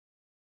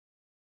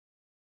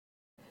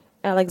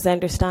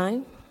Alexander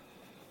Stein.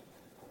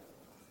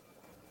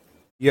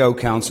 Yo,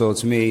 Council,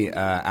 it's me,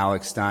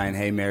 Alex Stein.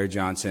 Hey, Mayor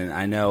Johnson.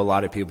 I know a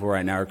lot of people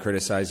right now are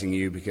criticizing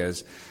you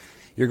because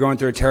you're going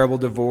through a terrible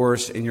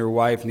divorce and your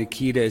wife,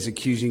 Nikita, is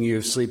accusing you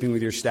of sleeping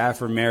with your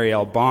staffer, Mary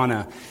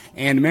Albana.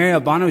 And Mary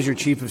Albana was your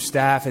chief of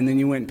staff, and then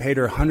you went and paid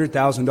her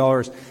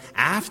 $100,000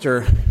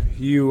 after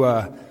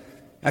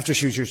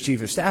she was your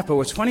chief of staff. But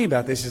what's funny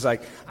about this is, I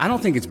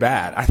don't think it's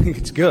bad. I think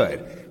it's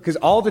good because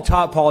all the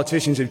top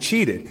politicians have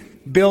cheated.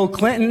 Bill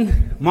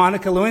Clinton,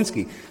 Monica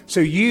Lewinsky.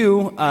 So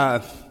you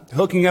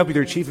hooking up with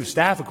your chief of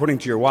staff, according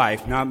to your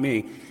wife, not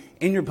me,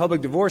 in your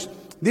public divorce,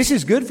 this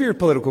is good for your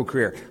political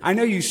career. I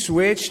know you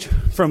switched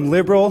from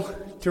liberal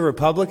to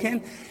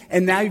Republican,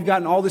 and now you've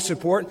gotten all the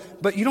support,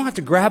 but you don't have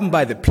to grab them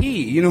by the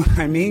pee. You know what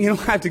I mean? You don't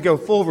have to go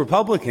full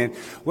Republican.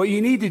 What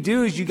you need to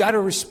do is you got to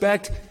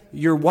respect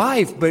your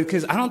wife,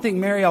 because I don't think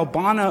Mary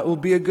Albana will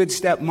be a good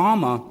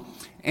stepmama,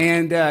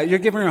 and you're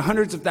giving her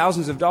hundreds of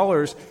thousands of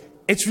dollars.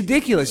 It's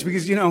ridiculous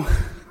because,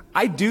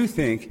 I do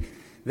think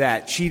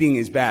that cheating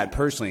is bad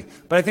personally.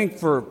 But I think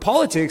for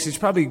politics, it's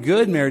probably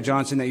good, Mayor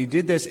Johnson, that you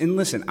did this. And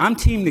listen, I'm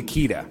Team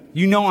Nikita.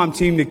 You know I'm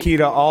Team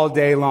Nikita all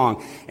day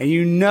long. And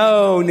you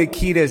know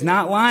Nikita is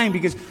not lying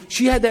because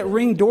she had that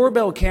Ring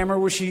doorbell camera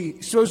where she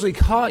supposedly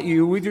caught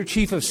you with your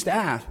chief of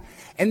staff.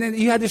 And then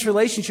you had this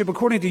relationship,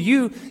 according to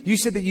you, you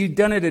said that you'd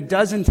done it a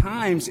dozen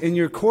times in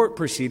your court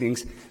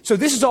proceedings. So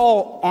this is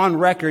all on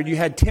record. You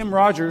had Tim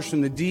Rogers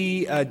from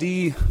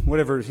the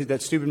whatever,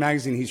 that stupid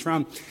magazine he's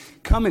from,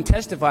 come and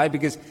testify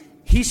because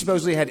he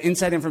supposedly had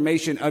inside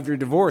information of your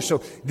divorce.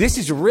 So this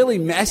is really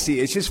messy.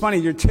 It's just funny.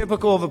 You're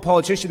typical of a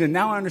politician. And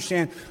now I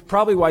understand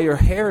probably why your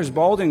hair is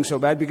balding so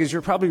bad, because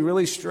you're probably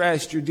really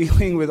stressed. You're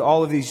dealing with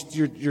all of these,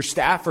 your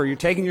staffer. You're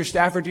taking your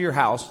staffer to your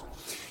house.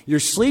 You're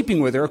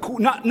sleeping with her,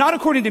 not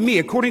according to me,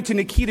 according to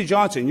Nikita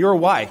Johnson, your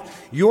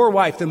wife,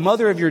 the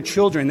mother of your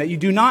children that you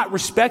do not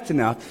respect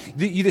enough.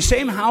 The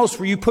same house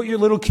where you put your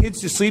little kids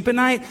to sleep at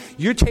night,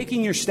 you're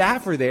taking your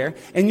staffer there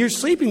and you're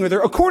sleeping with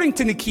her, according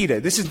to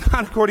Nikita. This is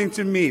not according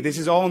to me. This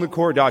is all in the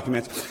court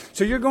documents.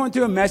 So you're going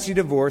through a messy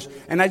divorce,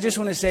 and I just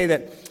want to say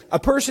that a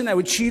person that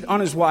would cheat on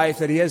his wife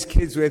that he has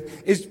kids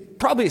with is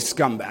probably a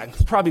scumbag.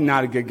 He's probably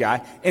not a good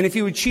guy. And if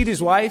he would cheat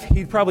his wife,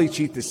 he'd probably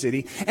cheat the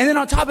city. And then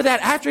on top of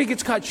that, after he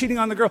gets caught cheating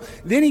on the girl,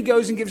 then he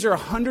goes and gives her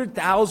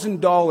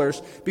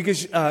 $100,000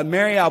 because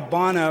Mary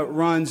Albana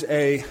runs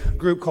a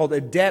group called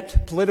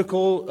Adept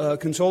Political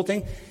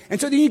Consulting.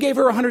 And so then you gave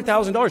her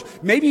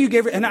 $100,000. Maybe you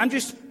gave her, and I'm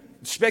just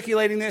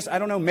speculating this, I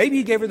don't know, maybe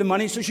you gave her the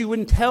money so she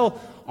wouldn't tell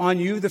on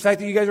you the fact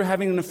that you guys are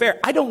having an affair.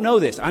 I don't know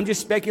this. I'm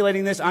just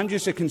speculating this. I'm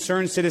just a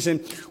concerned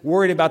citizen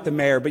worried about the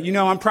mayor. But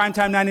I'm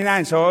Primetime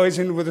 99, so I always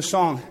end with a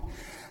song.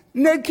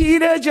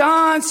 Nikita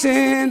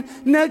Johnson,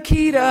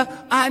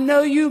 Nikita, I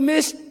know you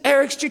miss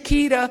Eric's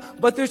Chiquita,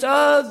 but there's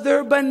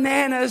other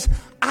bananas.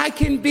 I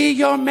can be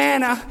your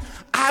manna.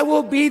 I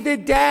will be the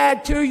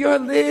dad to your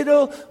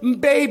little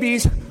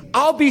babies.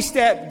 I'll be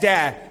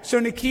stepdad. So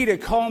Nikita,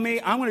 call me.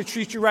 I'm going to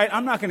treat you right.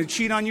 I'm not going to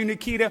cheat on you,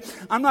 Nikita.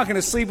 I'm not going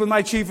to sleep with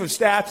my chief of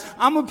staff.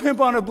 I'm a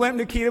pimp on a blimp,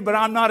 Nikita, but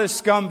I'm not a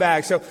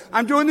scumbag. So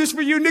I'm doing this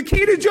for you,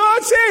 Nikita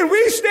Johnson.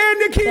 We stand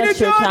Nikita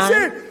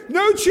Johnson.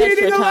 No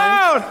cheating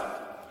allowed.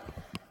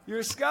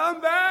 You're a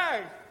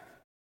scumbag.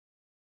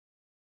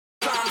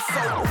 I'm so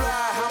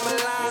fly, I'm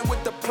aligned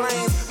with the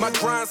planes. My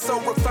grind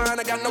so refined,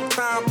 I got no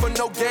time for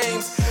no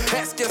games.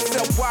 Ask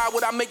yourself why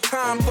would I make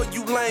time for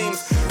you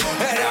lames?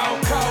 At all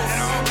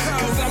costs,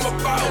 cause I'm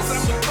a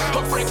boss.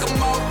 But break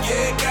them off,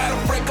 yeah,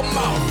 gotta break them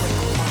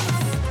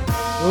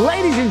off.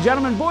 Ladies and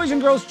gentlemen, boys and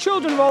girls,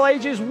 children of all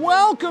ages,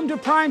 welcome to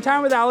Prime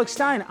Time with Alex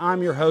Stein.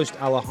 I'm your host,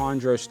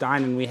 Alejandro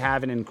Stein, and we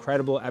have an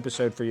incredible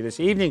episode for you this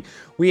evening.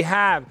 We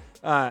have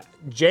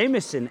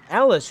Jameson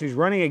Ellis, who's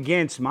running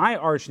against my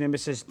arch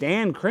nemesis,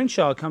 Dan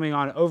Crenshaw, coming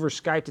on over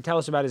Skype to tell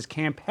us about his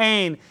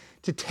campaign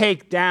to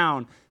take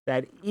down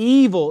that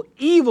evil,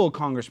 evil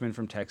congressman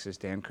from Texas,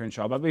 Dan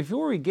Crenshaw. But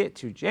before we get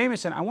to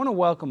Jameson, I want to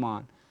welcome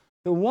on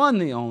the one,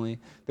 the only,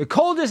 the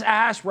coldest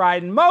ass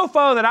riding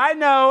mofo that I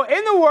know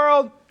in the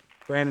world,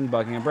 Brandon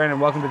Buckingham. Brandon,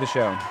 welcome to the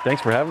show.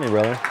 Thanks for having me,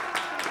 brother.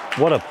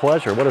 What a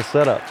pleasure. What a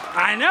setup.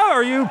 I know.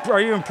 Are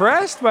you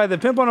impressed by the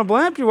Pimp on a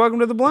Blimp? You're welcome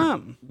to the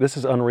Blimp. This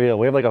is unreal.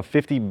 We have like a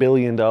 $50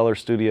 billion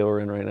studio we're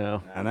in right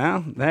now. I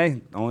know.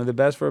 Hey, only the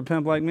best for a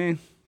pimp like me.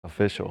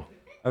 Official,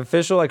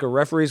 like a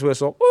referee's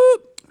whistle.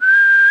 Whoop.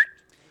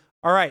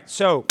 All right.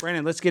 So,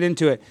 Brandon, let's get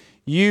into it.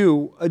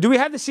 Do we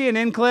have the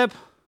CNN clip?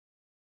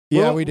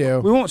 Yeah, we do.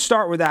 We won't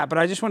start with that, but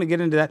I just want to get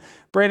into that.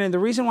 Brandon, the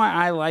reason why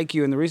I like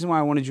you and the reason why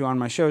I wanted you on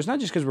my show is not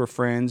just because we're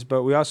friends,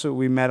 but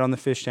we met on the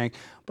fish tank.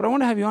 But I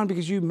want to have you on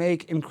because you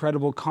make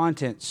incredible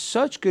content,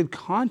 such good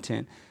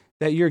content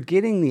that you're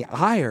getting the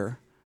ire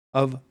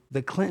of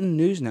the Clinton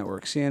News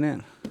Network,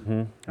 CNN.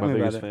 Mm-hmm. My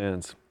biggest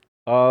fans.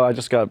 I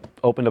just got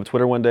opened up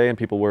Twitter one day and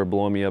people were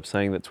blowing me up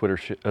saying that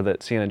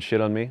that CNN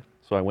shit on me.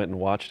 So I went and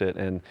watched it,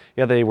 and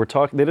yeah, they did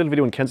a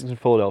video in Kensington,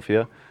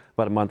 Philadelphia.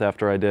 about a month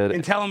after I did.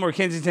 And tell them where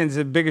Kensington's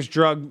the biggest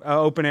drug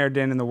open-air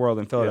den in the world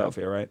in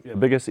Philadelphia, right? Yeah,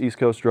 biggest East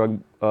Coast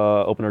drug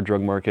open-air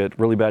drug market.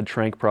 Really bad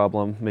trank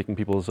problem, making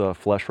people's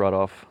flesh rot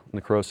off,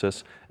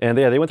 necrosis. And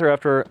yeah, they went there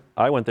after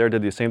I went there,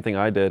 did the same thing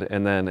I did,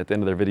 and then at the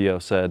end of their video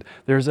said,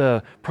 "There's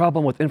a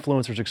problem with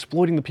influencers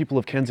exploiting the people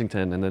of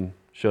Kensington," and then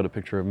showed a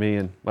picture of me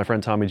and my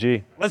friend Tommy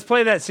G. Let's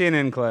play that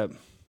CNN clip.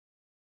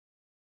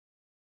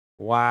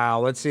 Wow,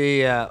 let's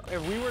see.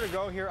 If we were to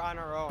go here on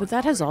our own. But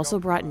that has also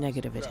brought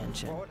negative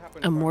attention.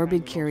 A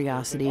morbid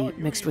curiosity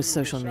mixed with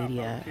social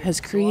media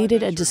has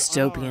created a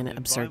dystopian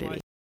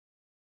absurdity.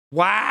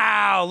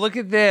 Wow, look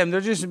at them. They're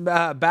just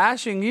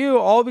bashing you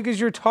all because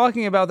you're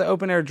talking about the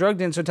open-air drug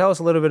den. So tell us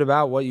a little bit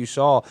about what you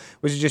saw.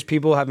 Was it just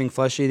people having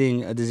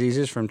flesh-eating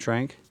diseases from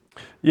trank?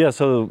 Yeah,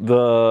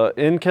 so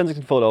in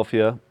Kensington,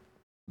 Philadelphia,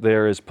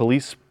 there is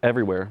police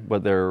everywhere,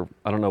 but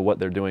I don't know what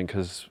they're doing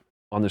because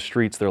on the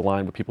streets, they're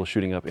lined with people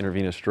shooting up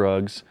intravenous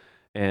drugs,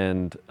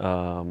 and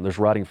there's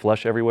rotting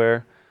flesh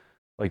everywhere.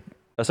 Like,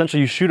 essentially,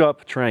 you shoot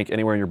up trank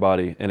anywhere in your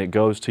body, and it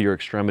goes to your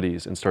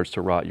extremities and starts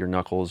to rot your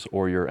knuckles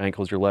or your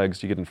ankles, your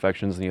legs. You get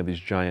infections, and you have these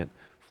giant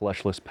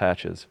fleshless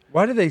patches.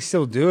 Why do they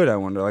still do it, I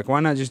wonder? Like, why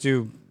not just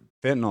do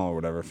fentanyl or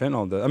whatever?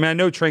 Fentanyl does. I mean, I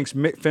know trank's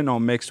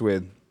fentanyl mixed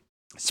with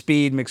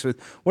speed, mixed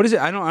with, what is it?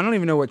 I don't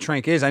even know what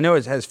trank is. I know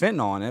it has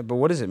fentanyl in it, but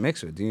what is it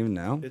mixed with? Do you even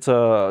know? It's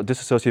a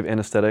dissociative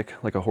anesthetic,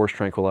 like a horse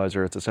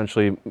tranquilizer. It's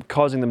essentially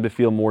causing them to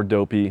feel more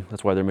dopey.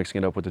 That's why they're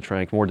mixing it up with the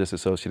trank, more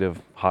dissociative,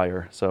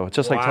 higher. So it's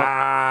just like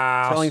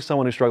telling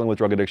someone who's struggling with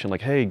drug addiction,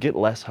 like, hey, get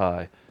less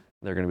high.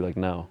 They're going to be like,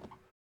 no,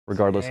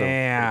 regardless of what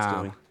it's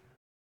doing.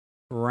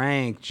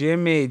 Trank.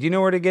 Jimmy, do you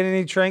know where to get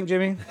any trank,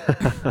 Jimmy?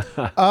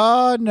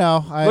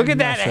 No. Look at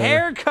that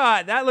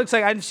haircut. That looks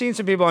like, I've seen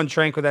some people on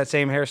trank with that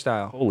same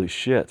hairstyle. Holy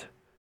shit.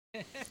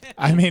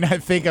 I mean, I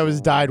think I was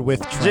dyed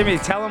with trank. Jimmy,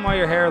 tell him why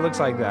your hair looks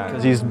like that.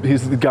 Because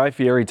he's the Guy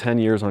Fieri 10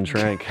 years on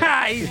trank.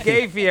 He's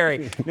gay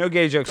Fieri. No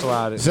gay jokes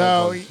allowed.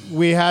 So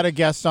we had a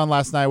guest on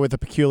last night with a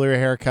peculiar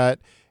haircut.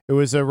 It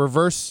was a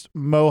reverse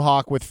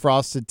mohawk with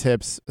frosted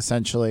tips,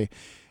 essentially.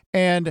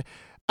 And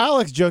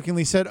Alex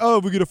jokingly said, "Oh,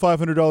 if we get a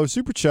 $500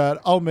 super chat,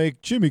 I'll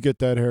make Jimmy get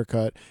that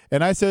haircut."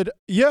 And I said,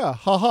 "Yeah,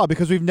 haha,"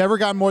 because we've never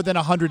gotten more than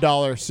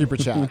 $100 super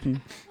chat.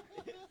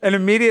 And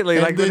immediately,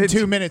 and like in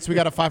 2 minutes, we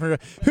got a $500.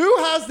 Who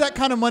has that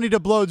kind of money to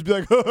blow to be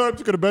like, "Oh, I'm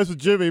just gonna mess with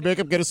Jimmy, make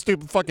him get a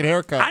stupid fucking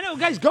haircut"? I know,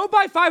 guys. Go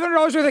buy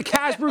 $500 worth of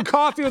Cash Brew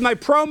coffee with my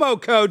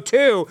promo code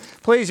too,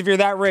 please, if you're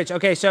that rich.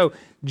 Okay, so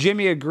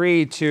Jimmy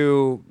agreed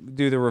to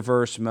do the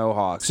reverse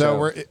mohawk. So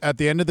we're at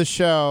the end of the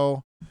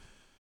show.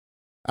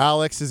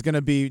 Alex is going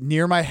to be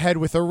near my head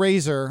with a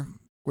razor,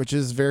 which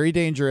is very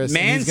dangerous.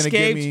 And he's gonna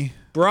give me...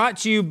 brought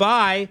to you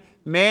by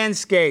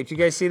Manscaped. You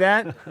guys see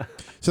that?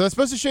 So that's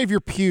supposed to shave your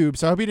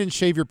pubes. I hope you didn't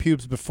shave your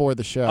pubes before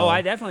the show. Oh,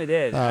 I definitely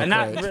did. Great.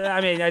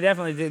 I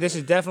definitely did. This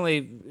is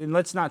definitely, and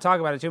let's not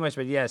talk about it too much,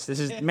 but yes, this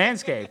is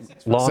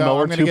Manscaped.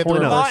 Lawnmower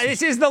 2.0.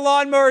 This is the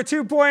Lawnmower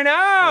 2.0.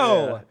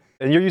 Yeah.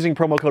 And you're using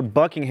promo code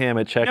Buckingham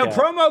at checkout. No,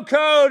 promo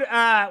code,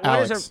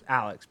 what is it?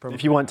 Alex.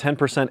 If you want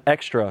 10%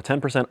 extra,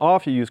 10%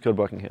 off, you use code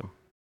Buckingham.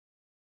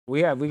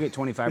 We get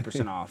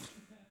 25% off.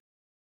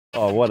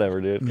 Oh,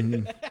 whatever, dude.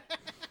 Mm-hmm.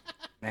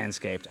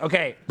 Manscaped.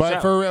 Okay.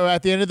 But for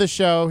at the end of the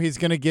show, he's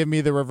going to give me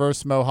the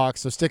reverse mohawk.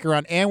 So stick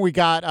around. And we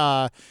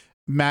got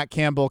Matt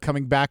Campbell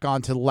coming back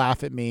on to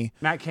laugh at me.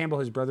 Matt Campbell,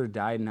 his brother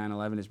died in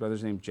 9/11. His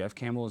brother's name, Jeff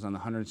Campbell, is on the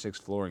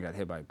 106th floor and got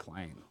hit by a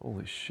plane.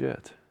 Holy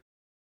shit.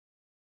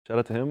 Shout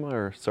out to him,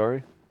 or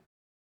sorry?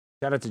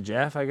 Shout out to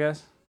Jeff, I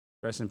guess.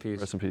 Rest in peace.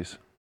 Rest in peace.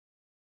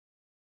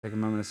 Take a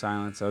moment of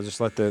silence. I'll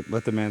just let the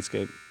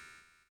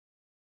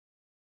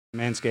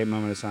Manscaped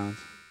moment of silence.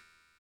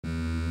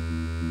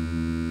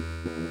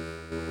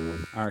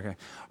 Okay.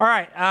 All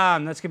right.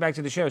 Let's get back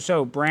to the show.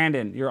 So,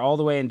 Brandon, you're all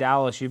the way in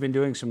Dallas. You've been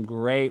doing some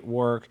great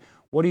work.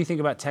 What do you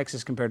think about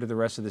Texas compared to the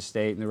rest of the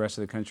state and the rest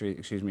of the country?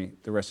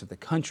 The rest of the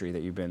country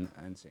that you've been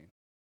and seen.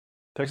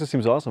 Texas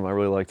seems awesome. I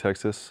really like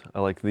Texas.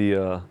 I like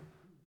the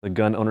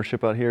gun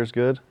ownership out here is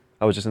good.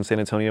 I was just in San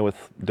Antonio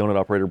with donut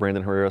operator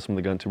Brandon Herrera, some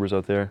of the gun tubers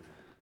out there.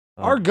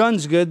 Are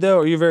guns good though?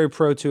 Are you very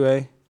pro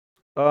 2A?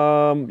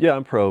 Yeah,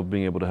 I'm pro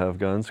being able to have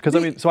guns. Because, I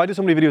mean, so I do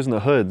so many videos in the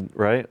hood,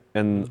 right?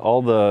 And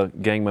all the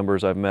gang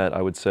members I've met,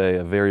 I would say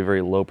a very,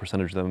 very low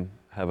percentage of them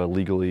have a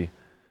legally,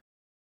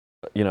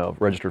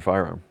 registered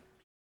firearm.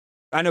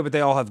 I know, but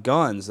they all have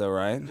guns though,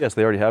 right? Yes,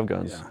 they already have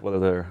guns. Yeah. Whether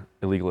they're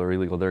illegal or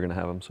illegal, they're going to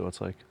have them. So it's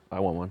like, I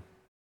want one.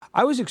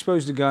 I was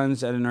exposed to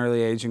guns at an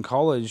early age in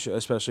college,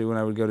 especially when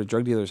I would go to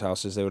drug dealers'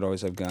 houses. They would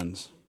always have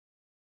guns.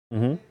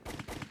 Mm-hmm.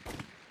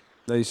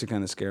 That used to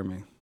kind of scare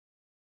me.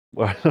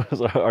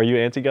 Are you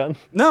anti-gun?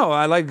 No,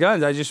 I like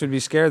guns. I just would be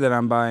scared that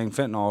I'm buying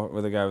fentanyl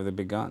with a guy with a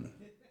big gun.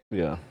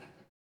 Yeah.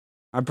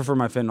 I prefer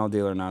my fentanyl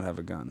dealer not have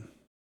a gun.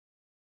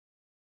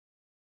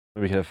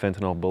 Maybe we could have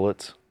fentanyl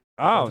bullets.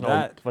 Oh,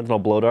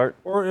 fentanyl blow dart.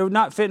 Or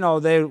not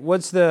fentanyl.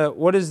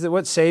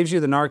 What saves you?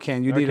 The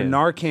Narcan. You need a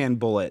Narcan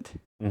bullet.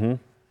 Mm-hmm.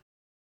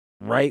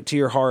 Right to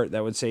your heart.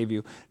 That would save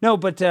you. No,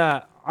 but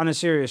on a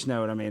serious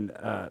note, I mean,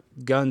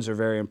 guns are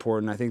very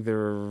important. I think the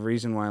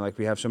reason why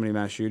we have so many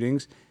mass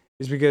shootings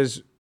is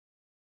because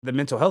the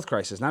mental health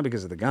crisis, not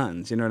because of the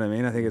guns. You know what I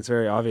mean? I think it's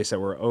very obvious that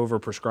we're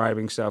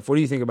over-prescribing stuff. What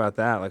do you think about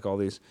that? Like all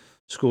these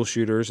school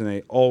shooters, and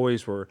they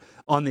always were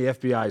on the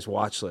FBI's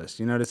watch list.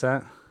 You notice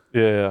that?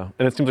 Yeah.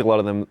 And it seems like a lot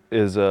of them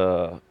is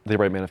they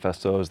write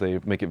manifestos. They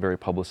make it very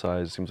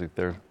publicized. It seems like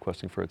they're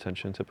questing for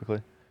attention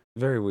typically.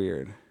 Very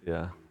weird.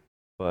 Yeah.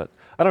 But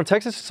I don't know,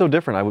 Texas is so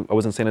different. I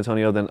was in San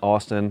Antonio, then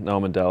Austin, now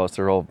I'm in Dallas.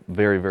 They're all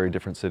very, very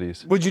different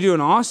cities. What'd you do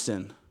in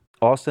Austin?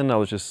 Austin, I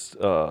was just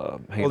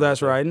hanging Cold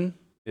ass riding?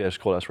 Yeah, just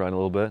cold ass riding a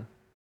little bit,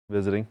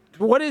 visiting.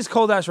 What does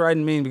cold ass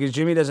riding mean? Because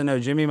Jimmy doesn't know.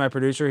 Jimmy, my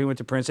producer, he went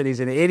to Princeton. He's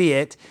an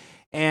idiot,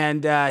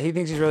 and he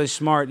thinks he's really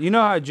smart. You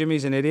know how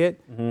Jimmy's an idiot?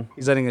 Mm-hmm.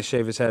 He's letting us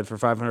shave his head for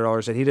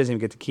 $500 that he doesn't even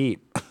get to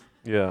keep.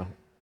 Yeah.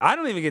 I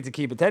don't even get to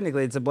keep it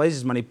technically. It's the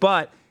Blaze's money,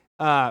 but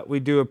we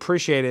do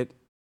appreciate it.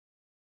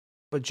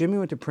 But Jimmy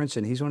went to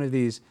Princeton. He's one of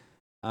these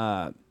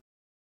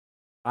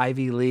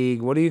Ivy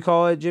League, what do you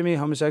call it, Jimmy?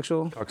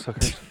 Homosexual?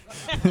 Cocksuckers.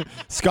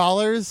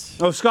 Scholars?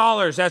 Oh,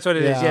 scholars. That's what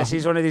it is. Yeah. Yes,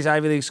 he's one of these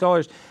Ivy League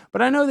scholars.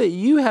 But I know that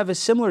you have a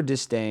similar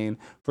disdain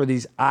for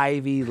these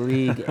Ivy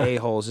League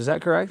a-holes. Is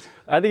that correct?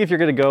 I think if you're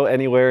going to go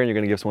anywhere and you're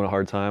going to give someone a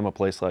hard time, a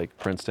place like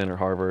Princeton or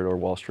Harvard or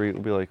Wall Street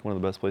would be like one of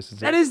the best places.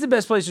 That is the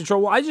best place to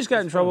troll. Well, I just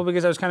got in trouble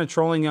because I was kind of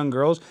trolling young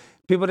girls.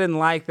 People didn't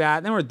like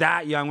that. They were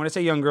that young. When I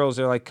say young girls,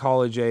 they're like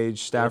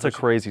college-age staff. That's a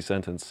crazy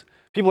sentence.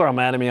 People are all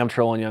mad at me. I'm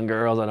trolling young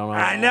girls. I don't know.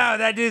 I know.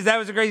 That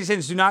was a crazy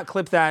sentence. Do not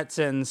clip that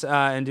sentence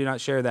and do not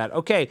share that.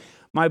 Okay.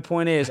 My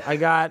point is, I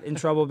got in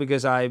trouble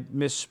because I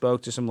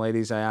misspoke to some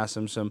ladies. I asked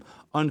them some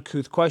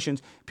uncouth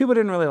questions. People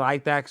didn't really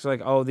like that because,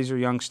 like, oh, these are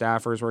young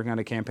staffers working on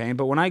a campaign.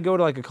 But when I go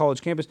to, like, a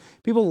college campus,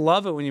 people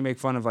love it when you make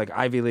fun of, like,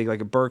 Ivy League,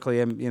 like at Berkeley,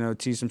 and, you know,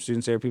 tease some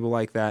students there. People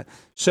like that.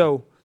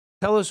 So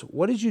tell us,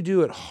 what did you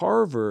do at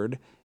Harvard?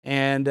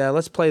 And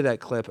let's play that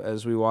clip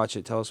as we watch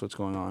it. Tell us what's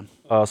going on.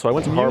 So I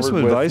went to Harvard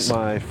with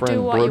my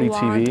friend Brody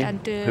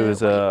TV, who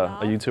is a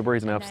YouTuber.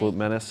 He's an absolute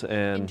menace,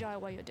 and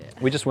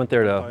we just went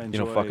there to, you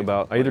know, fuck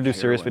about. I either do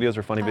serious videos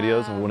or funny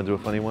videos, and we want to do a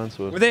funny one.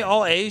 So were they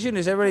all Asian?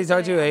 Is everybody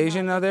talk to you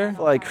Asian out there?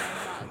 Like,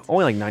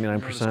 only like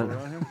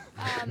 99%.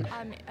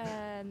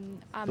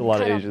 I'm a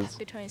lot of kind Asians.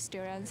 Between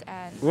students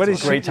and What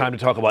is Great time to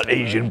talk about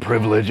Asian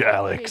privilege,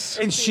 Alex.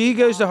 And she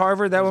goes to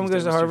Harvard? That woman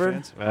goes to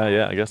Harvard?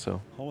 Yeah, I guess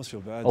so. Almost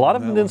feel bad. A lot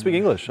of them didn't speak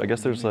English. I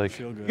guess there's like...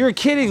 You're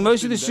kidding.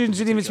 Most of the students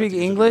didn't even speak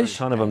English? A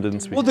ton of them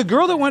didn't speak. Well, the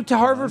girl that went to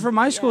Harvard from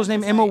my school is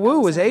named Emma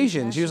Wu, was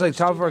Asian. She was like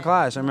top of her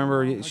class. I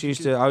remember I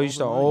used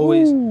to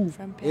always,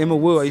 Emma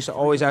Wu, I used to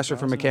always ask her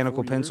for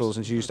mechanical pencils,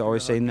 and she used to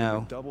always say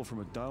no.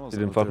 She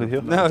didn't fuck with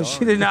you? No,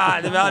 she did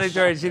not. The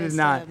valedictorian, she did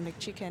not.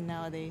 McChicken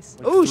nowadays.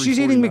 Oh, she's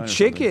eating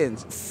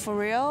McChickens. For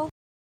real?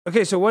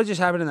 Okay, so what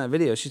just happened in that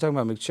video? She's talking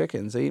about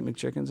McChickens. They eat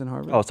McChickens in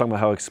Harvard? I was talking about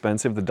how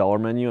expensive the dollar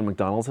menu in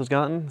McDonald's has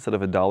gotten. Instead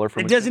of $1 for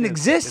it doesn't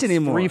exist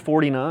anymore.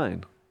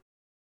 $3.49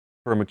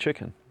 for a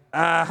McChicken.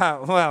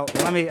 Well,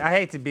 I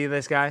hate to be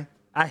this guy.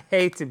 I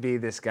hate to be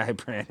this guy,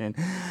 Brandon.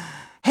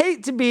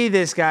 Hate to be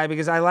this guy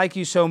because I like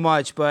you so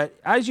much, but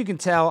as you can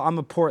tell, I'm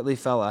a portly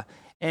fella.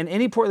 And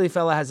any portly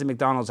fella has a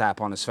McDonald's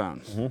app on his phone.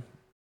 Mm-hmm.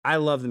 I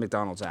love the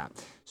McDonald's app.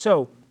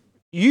 So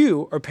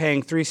you are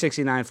paying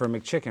 $3.69 for a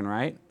McChicken,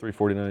 right?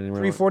 $3.49.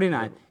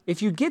 $3.49.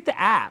 If you get the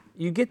app,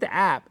 you're going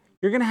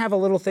to have a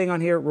little thing on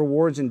here,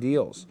 rewards and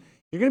deals.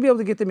 You're going to be able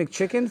to get the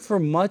McChicken for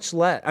much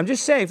less. I'm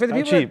just saying, for the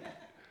people. Cheap.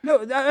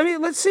 No, I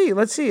mean, let's see.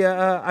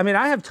 I mean,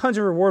 I have tons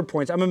of reward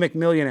points. I'm a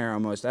McMillionaire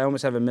almost. I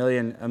almost have a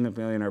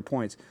McMillionaire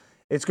points.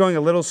 It's going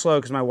a little slow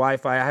because my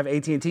Wi-Fi. I have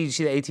AT&T. Did you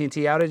see the AT&T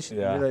outage?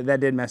 Yeah. That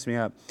did mess me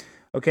up.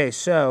 Okay,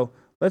 so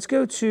let's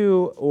go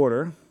to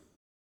order.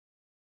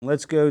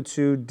 Let's go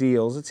to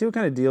deals. Let's see what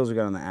kind of deals we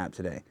got on the app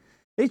today.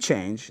 They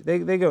change. They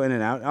go in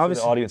and out.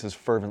 Obviously, the audience is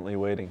fervently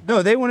waiting.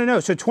 No, they want to know.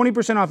 So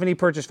 20% off any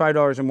purchase,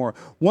 $5 or more.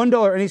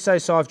 $1 any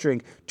size soft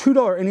drink.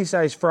 $2 any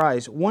size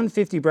fries.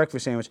 $1.50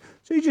 breakfast sandwich.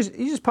 So you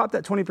just pop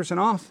that 20%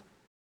 off.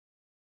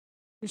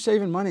 You're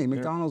saving money,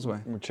 McDonald's way.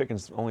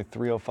 McChicken's only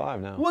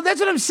 $3.05 now. Well, that's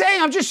what I'm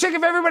saying. I'm just sick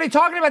of everybody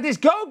talking about this.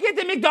 Go get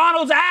the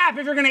McDonald's app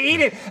if you're going to eat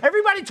it.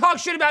 Everybody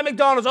talks shit about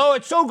McDonald's. Oh,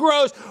 it's so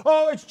gross.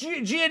 Oh, it's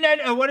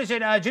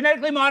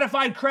genetically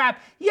modified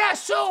crap. Yeah,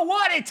 so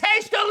what? It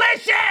tastes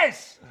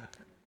delicious.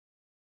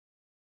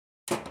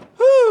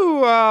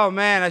 Whew, oh,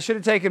 man, I should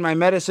have taken my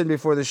medicine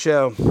before the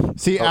show.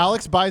 See,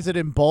 Alex buys it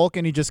in bulk,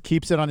 and he just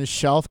keeps it on his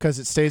shelf because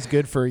it stays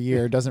good for a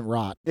year. It doesn't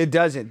rot. It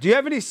doesn't. Do you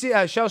have any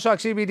Shell Shock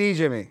CBD,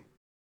 Jimmy?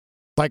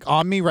 Like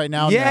on me right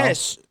now?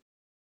 Yes. No.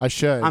 I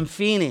should. I'm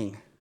fiending.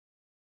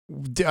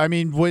 I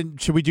mean,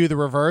 should we do the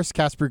reverse?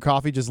 Cast Brew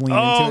Coffee, just lean into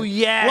it? Oh,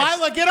 yes.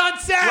 Lila, get on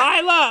set!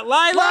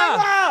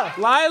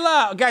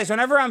 Lila! Guys,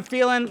 whenever I'm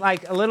feeling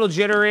like a little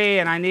jittery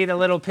and I need a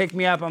little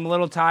pick-me-up, I'm a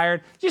little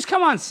tired, just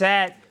come on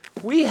set.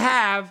 We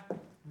have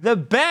the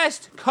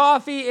best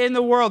coffee in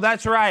the world.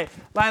 That's right.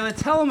 Lila,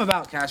 tell them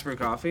about Cast Brew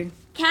Coffee.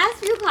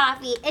 Cast Brew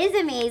Coffee is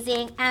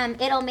amazing.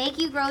 It'll make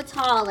you grow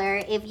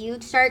taller if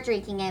you start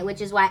drinking it,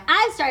 which is why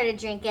I started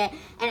drinking it.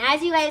 And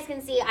as you guys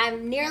can see,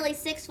 I'm nearly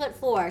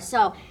 6'4".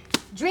 So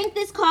drink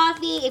this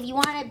coffee if you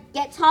want to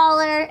get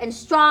taller and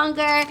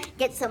stronger,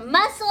 get some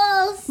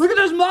muscles. Look at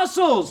those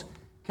muscles.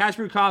 Cash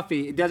Brew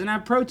Coffee. It doesn't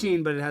have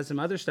protein, but it has some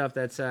other stuff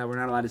that's we're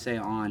not allowed to say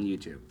on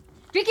YouTube.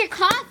 Drink your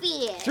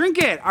coffee. Drink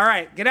it. All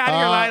right. Get out of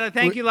here, Lila.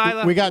 Thank you,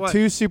 Lila. We got What?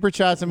 2 super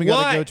chats, and we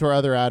got to go to our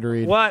other ad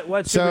read.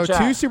 What super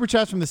chat? 2 super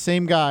chats from the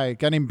same guy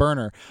named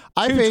Burner.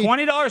 I Two paid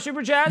 $20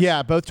 super chats?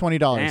 Yeah, both $20.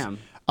 Damn.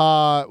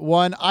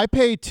 One, I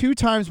pay 2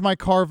 times my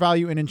car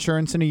value in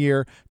insurance in a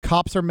year.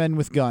 Cops are men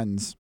with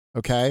guns.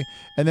 Okay.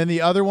 And then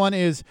the other one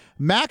is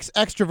max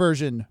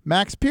extroversion,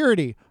 max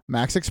purity,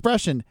 max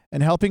expression,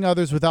 and helping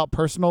others without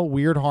personal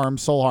weird harm,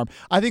 soul harm.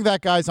 I think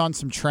that guy's on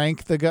some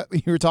trank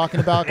you were talking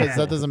about, because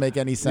that doesn't make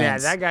any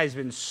sense. Yeah, that guy's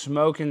been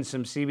smoking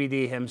some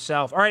CBD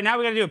himself. All right, now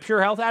we got to do a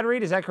pure health ad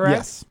read. Is that correct?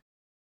 Yes.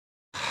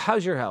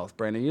 How's your health,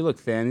 Brandon? You look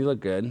thin. You look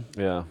good.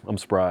 Yeah, I'm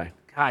spry.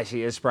 Gosh,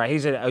 he is spry.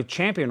 He's a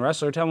champion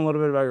wrestler. Tell him a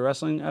little bit about your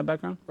wrestling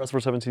background.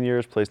 Wrestled for 17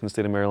 years, placed in the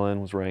state of Maryland,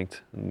 was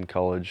ranked in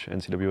college,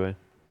 NCAA.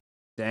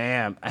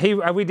 Damn.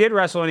 We did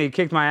wrestle and he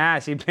kicked my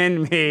ass. He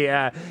pinned me.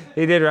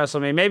 He did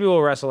wrestle me. Maybe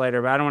we'll wrestle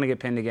later, but I don't want to get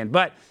pinned again.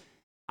 But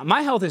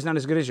my health is not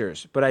as good as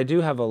yours, but I do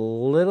have a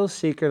little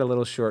secret, a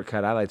little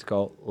shortcut I like to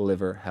call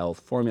liver health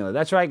formula.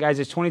 That's right, guys.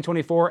 It's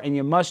 2024, and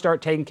you must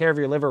start taking care of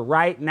your liver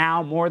right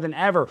now more than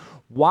ever.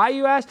 Why,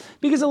 you ask?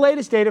 Because the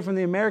latest data from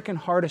the American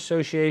Heart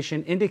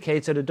Association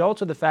indicates that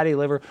adults with a fatty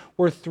liver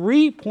were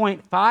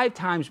 3.5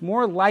 times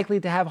more likely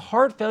to have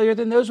heart failure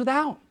than those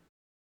without.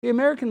 The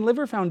American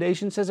Liver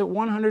Foundation says that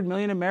 100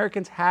 million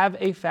Americans have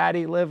a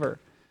fatty liver.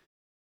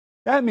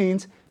 That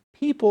means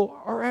people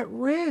are at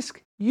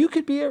risk. You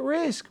could be at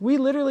risk. We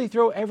literally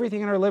throw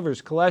everything in our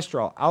livers: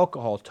 cholesterol,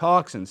 alcohol,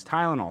 toxins,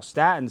 Tylenol,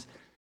 statins,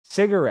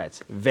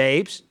 cigarettes,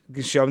 vapes.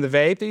 Show them the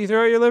vape that you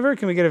throw at your liver.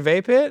 Can we get a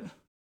vape hit?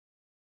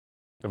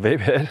 A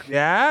vape hit?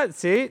 Yeah,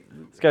 see?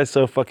 This guy's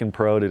so fucking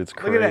pro, dude. It's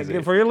crazy. Look at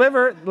that. For your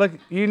liver. Look,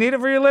 you need it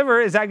for your liver.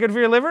 Is that good for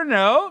your liver?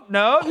 No.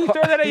 You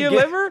throw that at your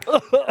liver?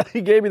 He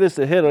gave me this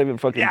to hit. I don't even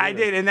fucking Yeah, I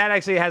did. And that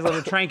actually has a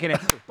little trank in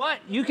it. But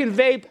you can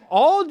vape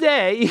all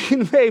day. You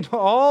can vape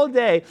all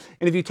day.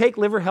 And if you take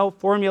Liver Health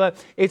Formula,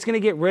 it's going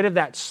to get rid of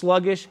that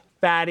sluggish,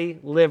 fatty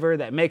liver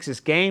that makes us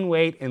gain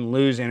weight and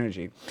lose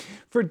energy.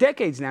 For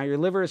decades now, your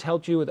liver has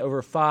helped you with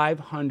over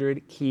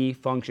 500 key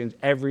functions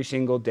every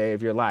single day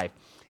of your life.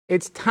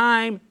 It's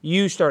time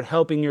you start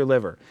helping your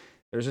liver.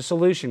 There's a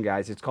solution,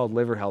 guys. It's called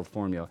Liver Health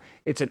Formula.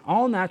 It's an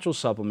all-natural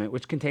supplement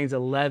which contains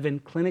 11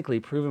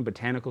 clinically proven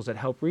botanicals that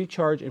help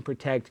recharge and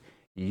protect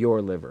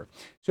your liver.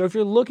 So if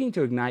you're looking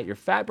to ignite your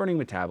fat-burning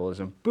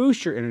metabolism,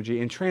 boost your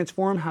energy, and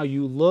transform how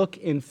you look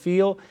and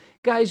feel,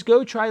 guys,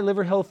 go try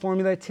Liver Health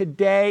Formula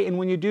today. And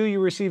when you do,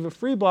 you receive a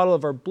free bottle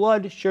of our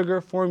blood sugar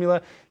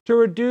formula to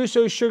reduce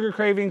those sugar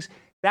cravings.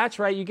 That's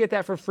right, you get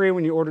that for free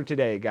when you order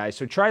today, guys.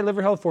 So try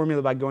Liver Health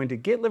Formula by going to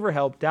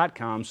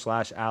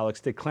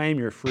getliverhelp.com/Alex to claim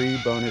your free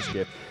bonus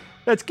gift.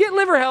 That's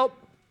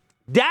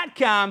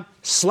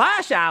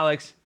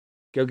getliverhelp.com/Alex.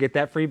 Go get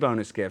that free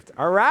bonus gift.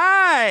 All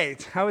right,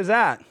 how was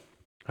that?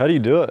 How do you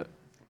do it?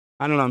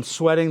 I don't know, I'm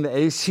sweating. The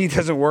AC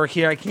doesn't work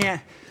here. I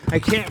can't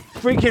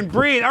freaking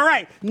breathe. All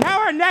right, now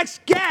our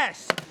next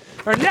guest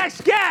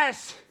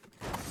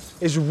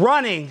is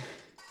running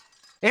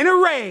in a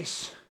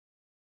race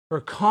for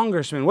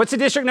congressman. What's the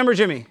district number,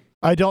 Jimmy?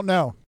 I don't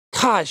know.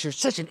 Gosh, you're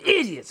such an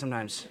idiot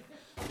sometimes.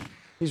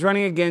 He's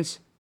running against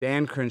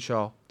Dan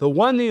Crenshaw, the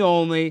one, the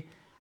only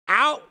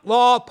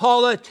outlaw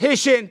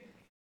politician,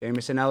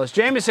 Jameson Ellis.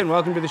 Jameson,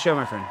 welcome to the show,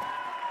 my friend.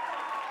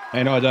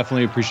 I know, I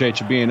definitely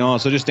appreciate you being on.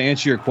 So just to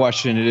answer your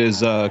question, it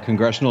is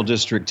Congressional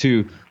District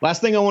 2.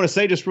 Last thing I want to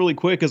say just really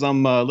quick is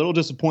I'm a little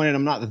disappointed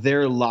I'm not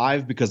there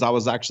live, because I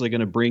was actually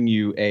going to bring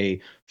you a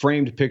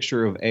framed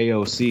picture of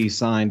AOC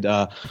signed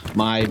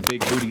my big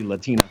booty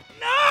Latina.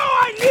 No,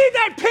 I need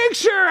that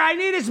picture. I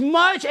need as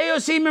much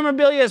AOC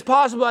memorabilia as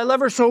possible. I love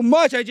her so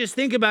much. I just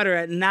think about her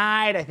at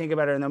night. I think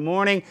about her in the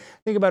morning. I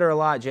think about her a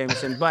lot,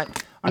 Jameson.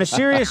 But on a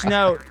serious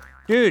note,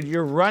 dude,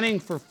 you're running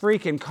for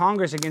freaking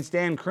Congress against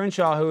Dan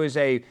Crenshaw, who is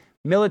a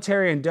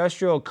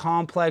military-industrial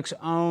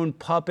complex-owned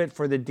puppet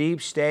for the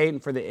deep state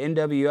and for the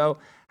NWO.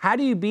 How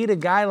do you beat a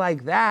guy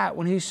like that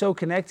when he's so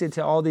connected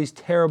to all these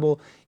terrible,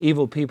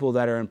 evil people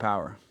that are in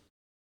power?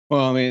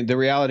 Well, I mean, the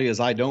reality is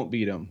I don't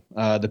beat him.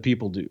 The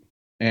people do.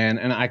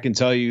 And I can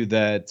tell you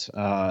that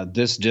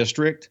this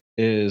district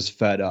is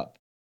fed up.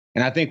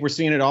 And I think we're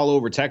seeing it all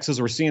over Texas.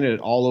 We're seeing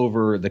it all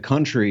over the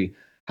country,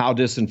 how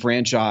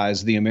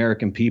disenfranchised the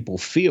American people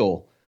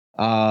feel.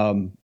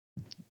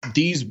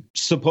 These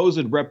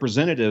supposed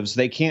representatives,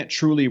 they can't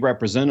truly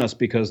represent us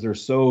because they're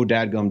so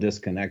dadgum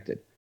disconnected.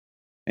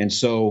 And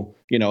so,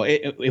 you know,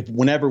 if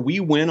whenever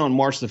we win on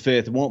March the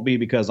 5th, it won't be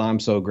because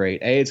I'm so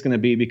great. It's going to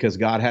be because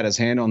God had his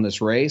hand on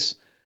this race.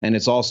 And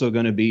it's also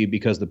going to be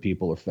because the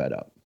people are fed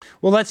up.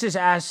 Well, let's just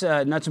ask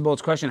nuts and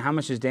bolts question. How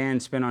much has Dan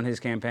spent on his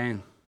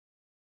campaign?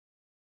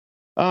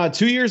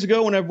 2 years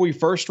ago, whenever we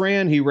first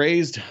ran, he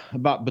raised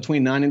about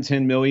between 9 and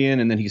 10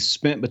 million, and then he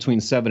spent between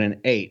 7 and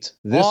 8.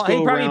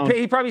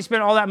 He probably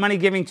spent all that money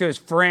giving to his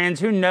friends.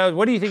 Who knows?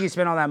 What do you think he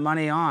spent all that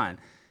money on?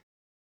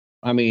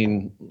 I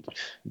mean,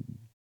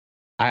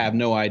 I have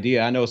no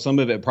idea. I know some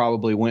of it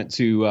probably went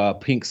to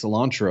Pink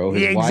Cilantro.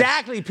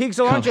 Exactly, Pink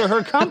Cilantro,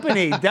 her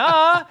company.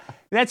 Duh.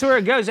 That's where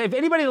it goes. If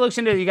anybody looks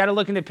into it, you got to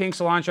look into Pink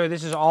Cilantro.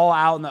 This is all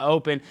out in the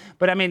open.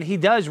 But I mean, he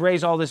does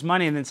raise all this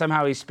money, and then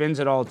somehow he spends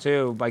it all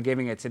too by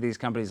giving it to these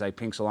companies like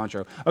Pink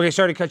Cilantro. Okay,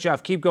 sorry to cut you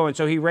off. Keep going.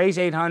 So he raised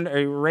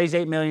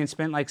 $8 million,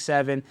 spent like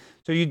 $7 million.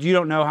 So you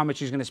don't know how much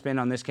he's going to spend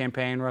on this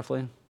campaign,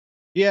 roughly?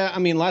 Yeah, I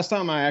mean, last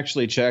time I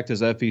actually checked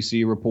his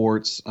FEC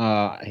reports,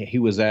 he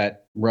was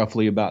at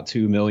roughly about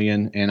 $2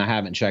 million, and I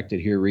haven't checked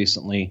it here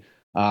recently.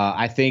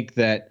 I think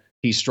that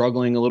he's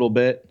struggling a little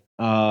bit,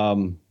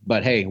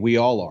 but hey, we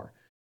all are.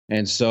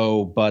 And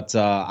so, but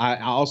I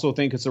also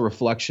think it's a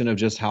reflection of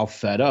just how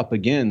fed up,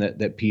 again,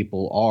 that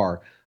people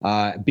are.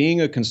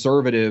 Being a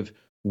conservative,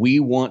 we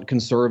want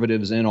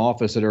conservatives in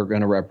office that are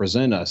going to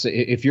represent us.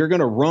 If you're going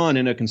to run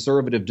in a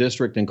conservative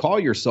district and call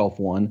yourself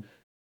one,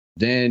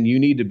 then you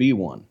need to be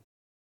one.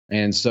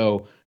 And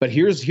so, but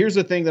here's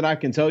the thing that I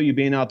can tell you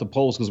being out the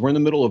polls, because we're in the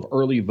middle of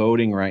early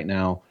voting right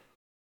now.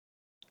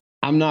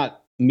 I'm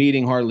not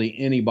meeting hardly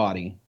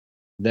anybody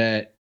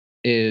that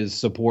is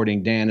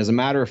supporting Dan. As a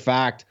matter of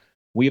fact,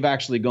 we've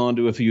actually gone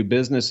to a few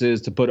businesses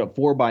to put up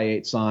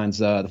 4x8 signs,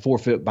 the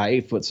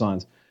 4-foot-by-8-foot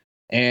signs,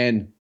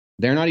 and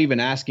they're not even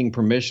asking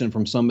permission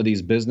from some of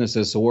these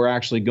businesses. So we're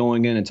actually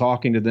going in and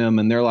talking to them,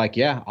 and they're like,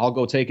 "Yeah, I'll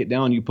go take it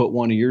down. You put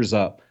one of yours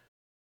up."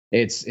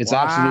 It's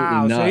Wow.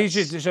 absolutely nuts. So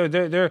he's just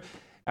they're.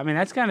 I mean,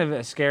 that's kind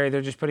of scary.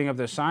 They're just putting up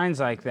their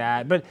signs like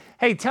that. But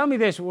hey, tell me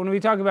this: when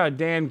we talk about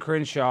Dan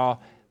Crenshaw,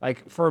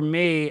 like for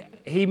me,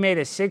 he made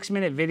a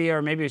 6-minute video,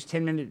 or maybe it was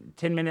 10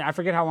 minute. I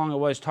forget how long it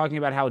was, talking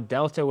about how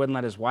Delta wouldn't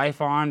let his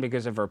wife on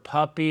because of her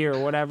puppy or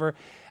whatever.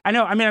 I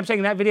know. I mean, I'm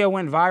saying that video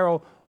went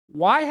viral.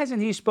 Why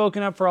hasn't he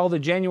spoken up for all the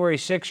January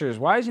 6ers?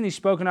 Why hasn't he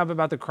spoken up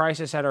about the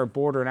crisis at our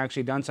border and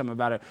actually done something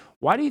about it?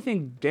 Why do you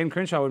think Dan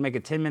Crenshaw would make a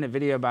 10-minute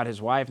video about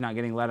his wife not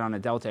getting let on a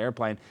Delta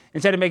airplane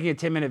instead of making a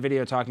 10-minute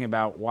video talking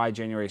about why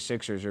January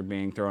 6ers are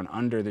being thrown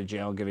under the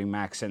jail, giving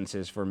max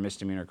sentences for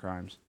misdemeanor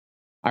crimes?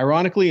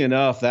 Ironically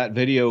enough, that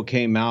video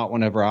came out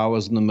whenever I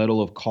was in the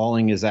middle of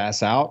calling his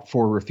ass out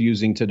for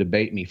refusing to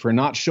debate me, for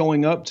not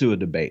showing up to a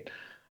debate.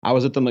 I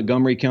was at the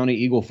Montgomery County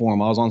Eagle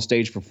Forum. I was on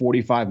stage for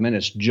 45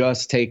 minutes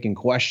just taking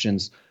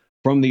questions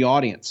from the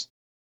audience.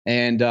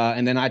 And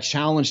then I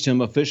challenged him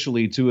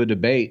officially to a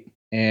debate,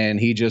 and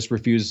he just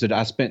refused it.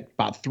 I spent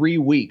about 3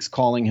 weeks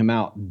calling him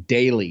out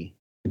daily.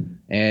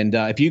 And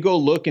if you go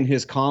look in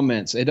his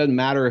comments, it doesn't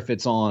matter if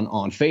it's on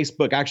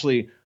Facebook.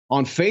 Actually,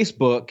 on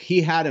Facebook,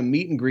 he had a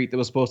meet and greet that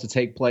was supposed to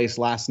take place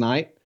last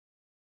night,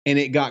 and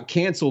it got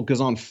canceled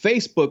because on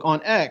Facebook,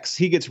 on X,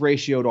 he gets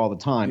ratioed all the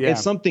time. Yeah.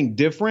 It's something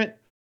different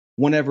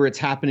whenever it's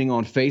happening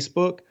on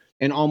Facebook,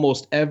 and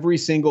almost every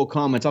single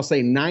comment, I'll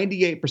say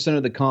 98%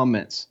 of the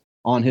comments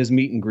on his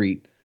meet and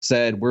greet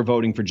said, "We're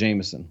voting for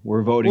Jameson.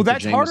 We're voting for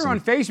Jameson." Well, that's harder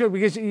on Facebook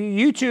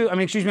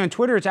because on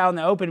Twitter, it's out in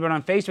the open, but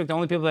on Facebook, the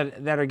only people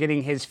that are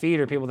getting his feed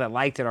are people that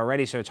liked it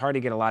already, so it's hard to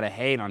get a lot of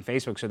hate on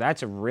Facebook. So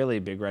that's a really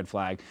big red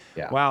flag.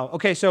 Yeah. Wow.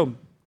 Okay, so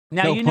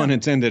now no pun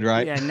intended,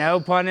 right? Yeah, no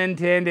pun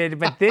intended.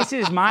 But this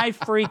is my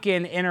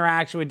freaking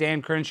interaction with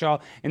Dan Crenshaw,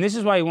 and this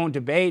is why he won't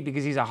debate,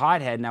 because he's a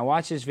hothead. Now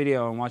watch this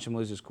video and watch him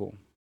lose his cool.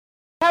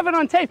 Have it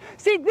on tape.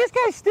 See, this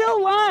guy's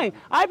still lying.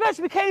 I bet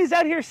McCain's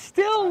out here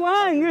still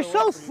lying. You're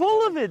so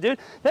full of it, dude.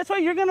 That's why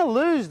you're gonna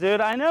lose, dude.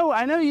 I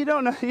know you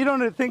don't know. You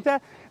don't think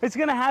that. It's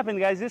gonna happen,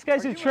 guys. This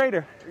guy's a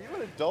traitor. Are you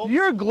an adult?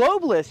 You're a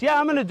globalist. Yeah,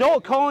 I'm an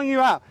adult calling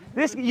you out.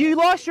 You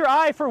lost your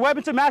eye for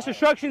weapons of mass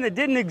destruction that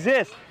didn't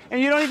exist,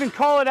 and you don't even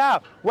call it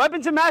out.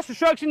 Weapons of mass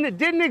destruction that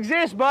didn't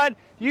exist, bud.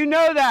 You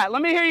know that.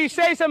 Let me hear you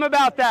say something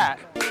about that.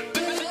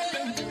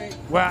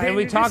 Well, and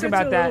we talk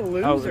about that.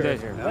 Oh,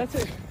 there's your. That's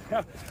it.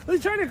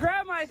 He's trying to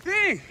grab my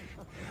thing.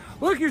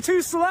 Look, you're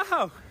too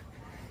slow.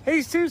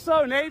 He's too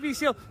slow, Navy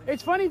SEAL.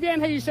 It's funny, Dan,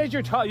 how you said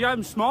you're tall.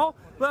 I'm small,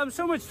 but I'm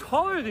so much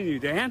taller than you,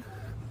 Dan.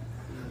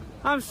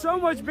 I'm so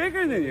much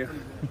bigger than you.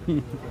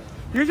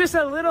 You're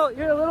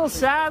a little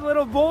sad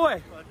little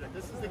boy.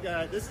 This is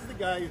the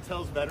guy who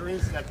tells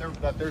veterans that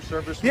their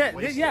service.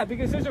 Yeah,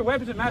 because those are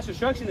weapons of mass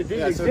destruction that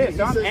didn't exist.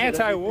 I'm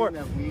anti-war.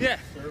 Yeah.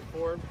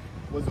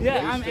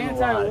 I'm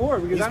anti-war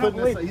because I don't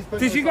believe.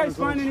 Did you guys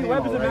find any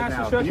weapons of mass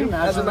destruction?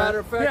 As a matter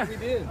of fact, we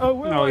did.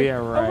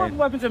 What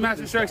weapons of mass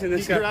destruction?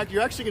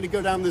 You're actually going to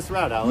go down this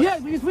route, Alex. Yeah,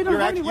 because we don't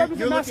have any weapons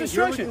of mass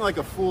destruction. You're looking like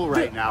a fool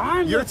right now.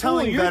 I'm you're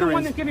telling you're veterans, the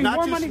one that's giving not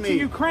more just money me, to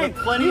Ukraine.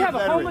 but plenty We of have a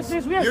veterans.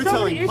 homelessness. We have You're so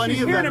telling many plenty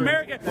issues of here in veterans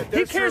America. that their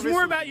He cares service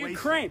more was about wasted.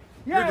 Ukraine.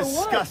 You're Yeah, it was.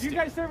 disgusting. You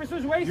guys' service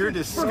was wasted. You're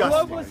disgusting. For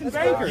globalists and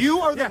bankers.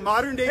 You are the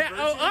modern day version.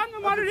 I'm the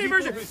modern day of the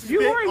version. people who You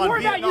spit worry on more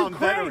about Vietnam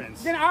Ukraine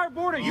veterans. than our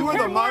border. You are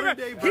the modern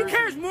day version. He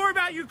cares more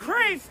about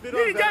Ukraine than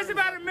he does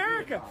about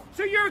America.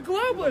 So you're a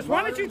globalist.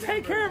 Why don't you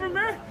take care of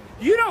America?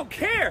 You don't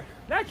care.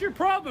 That's your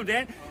problem,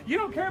 Dan. You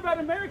don't care about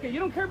America. You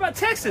don't care about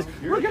Texas.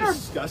 Look at our.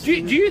 Do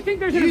you think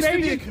there's an invasion?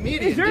 You used to be a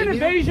comedian. Is there an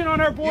invasion on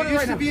our border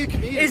right now? You used to be a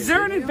comedian. Is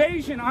there an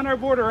invasion on our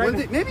border right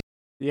now? Maybe.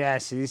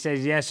 Yes, he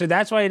says yes. So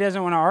that's why he doesn't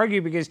want to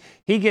argue, because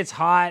he gets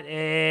hot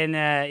and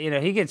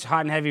he gets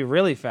hot and heavy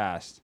really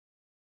fast.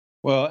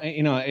 Well,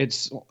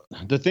 it's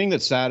the thing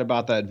that's sad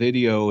about that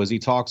video is he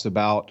talks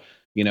about,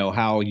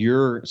 how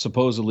you're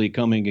supposedly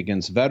coming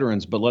against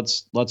veterans, but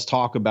let's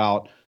talk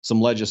about some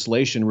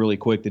legislation really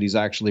quick that he's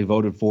actually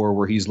voted for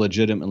where he's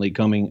legitimately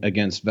coming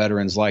against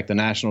veterans, like the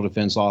National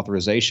Defense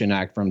Authorization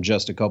Act from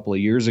just a couple of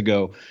years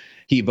ago.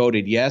 He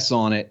voted yes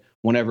on it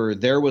whenever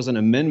there was an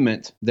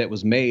amendment that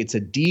was made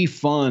to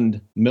defund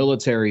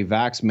military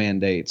vax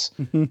mandates.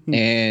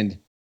 And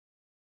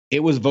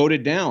it was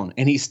voted down,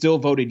 and he still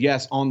voted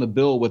yes on the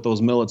bill with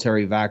those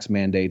military vax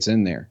mandates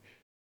in there.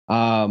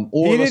 Or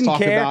he let's didn't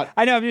talk care. about.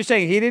 I know. I'm just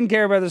saying he didn't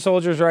care about the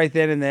soldiers right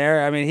then and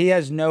there. I mean, he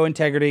has no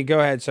integrity. Go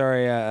ahead.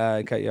 Sorry,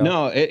 I cut you off.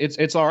 No,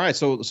 it's all right.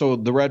 So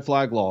the red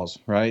flag laws,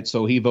 right?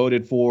 So he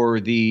voted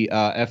for the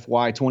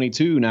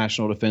FY22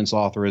 National Defense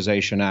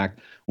Authorization Act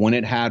when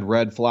it had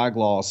red flag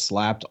laws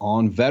slapped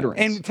on veterans.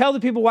 And tell the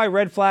people why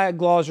red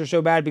flag laws are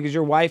so bad, because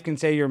your wife can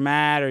say you're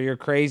mad or you're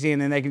crazy,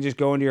 and then they can just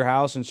go into your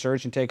house and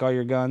search and take all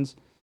your guns.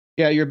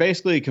 Yeah, you're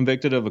basically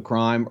convicted of a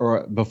crime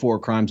or before a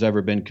crime's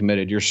ever been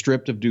committed. You're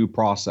stripped of due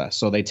process.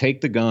 So they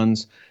take the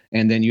guns,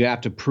 and then you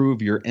have to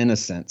prove your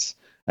innocence.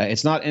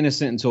 It's not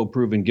innocent until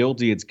proven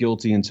guilty. It's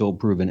guilty until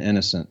proven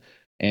innocent.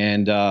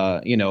 And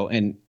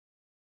and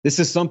this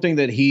is something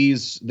that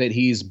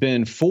he's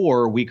been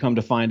for. We come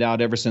to find out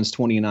ever since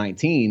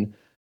 2019.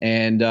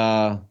 And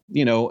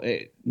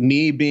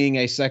me being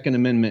a Second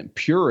Amendment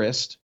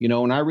purist,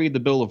 when I read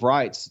the Bill of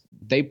Rights,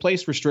 they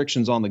place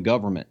restrictions on the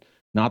government,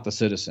 not the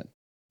citizen.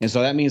 And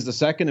so that means the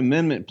Second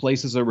Amendment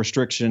places a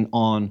restriction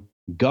on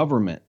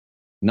government,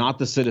 not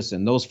the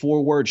citizen. Those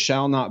 4 words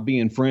shall not be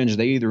infringed.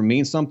 They either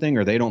mean something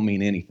or they don't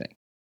mean anything.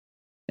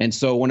 And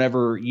so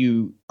whenever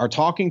you are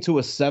talking to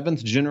a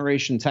 7th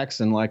generation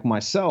Texan like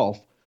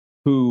myself,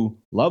 who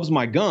loves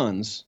my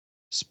guns,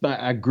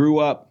 I grew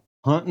up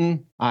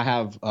hunting. I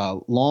have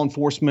law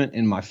enforcement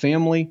in my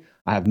family.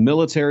 I have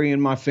military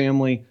in my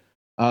family.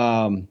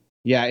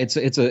 It's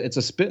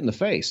a spit in the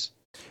face.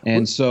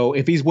 And so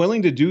if he's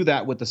willing to do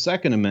that with the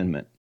Second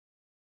Amendment,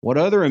 what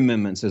other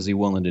amendments is he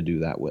willing to do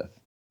that with?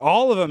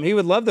 All of them. He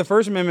would love the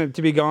First Amendment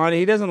to be gone.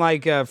 He doesn't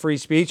like free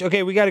speech.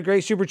 Okay, we got a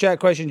great super chat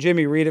question.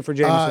 Jimmy, read it for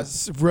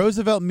Jameson.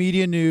 Roosevelt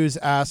Media News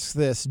asks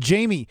this.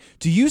 Jamie,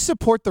 do you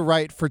support the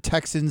right for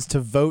Texans to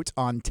vote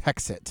on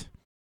Texit?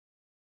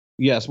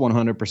 Yes,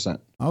 100%.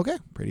 Okay,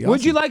 pretty awesome.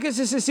 Would you like us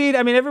to secede?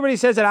 I mean, everybody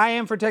says that I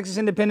am for Texas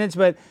independence,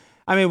 but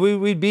I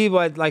mean, we'd be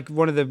like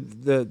one of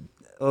the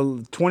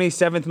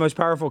 27th most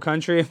powerful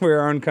country if we're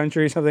our own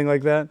country, something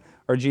like that,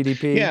 or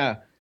GDP.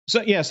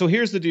 So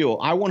here's the deal.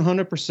 I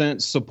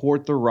 100%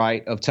 support the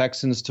right of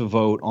Texans to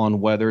vote on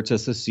whether to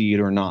secede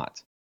or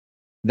not.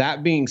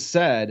 That being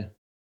said,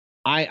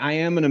 I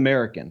am an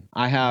American.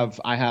 I have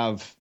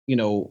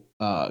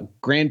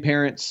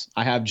grandparents.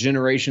 I have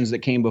generations that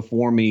came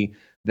before me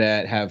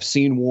that have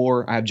seen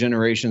war. I have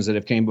generations that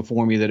have came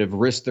before me that have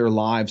risked their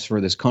lives for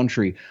this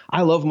country.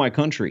 I love my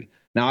country.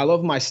 Now, I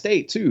love my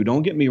state too.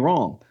 Don't get me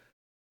wrong.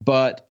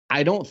 But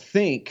I don't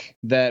think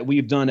that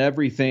we've done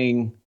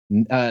everything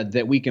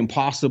that we can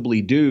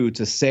possibly do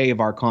to save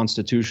our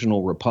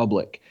constitutional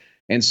republic.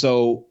 And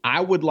so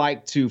I would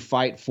like to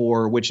fight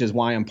for, which is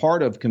why I'm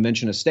part of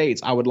Convention of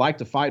States, I would like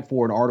to fight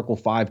for an Article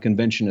 5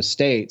 Convention of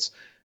States,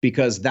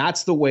 because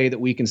that's the way that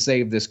we can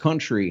save this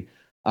country.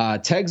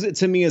 Texit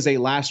to me is a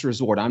last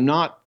resort. I'm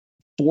not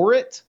for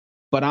it,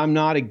 but I'm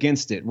not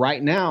against it.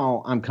 Right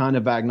now, I'm kind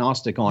of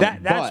agnostic on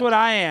it. That's what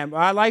I am.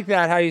 I like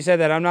that, how you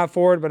said that. I'm not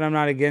for it, but I'm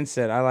not against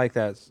it. I like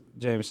that,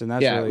 Jameson.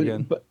 That's really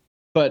good.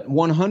 But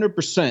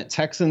 100%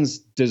 Texans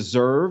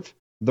deserve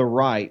the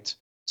right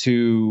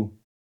to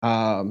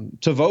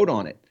vote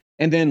on it.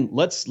 And then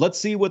let's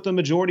see what the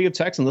majority of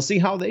Texans, let's see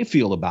how they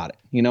feel about it.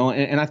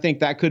 And I think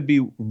that could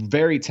be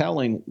very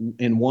telling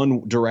in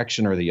one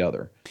direction or the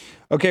other.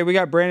 Okay, we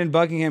got Brandon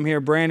Buckingham here.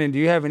 Brandon, do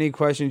you have any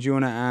questions you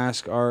want to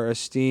ask our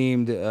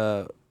esteemed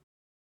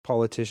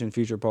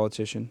future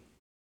politician?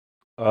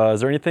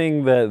 Is there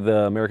anything that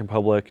the American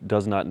public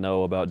does not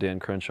know about Dan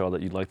Crenshaw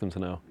that you'd like them to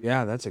know?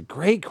 Yeah, that's a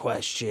great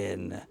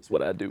question. That's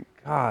what I do.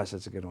 Gosh,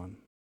 that's a good one.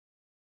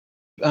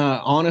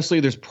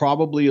 Honestly, there's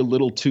probably a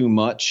little too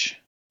much.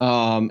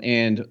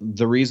 And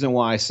the reason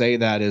why I say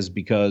that is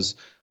because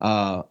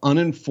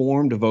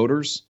uninformed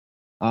voters,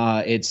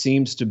 it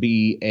seems to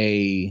be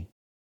a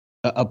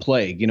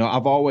plague.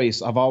 I've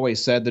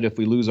always said that if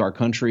we lose our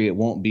country, it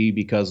won't be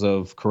because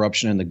of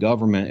corruption in the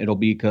government. It'll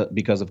be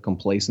because of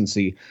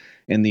complacency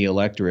in the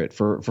electorate.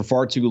 For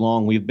far too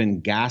long, we've been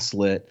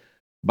gaslit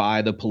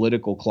by the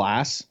political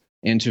class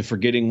into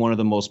forgetting one of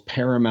the most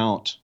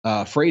paramount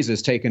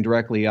phrases taken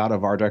directly out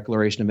of our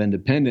Declaration of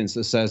Independence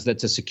that says that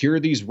to secure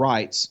these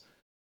rights,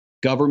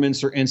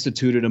 governments are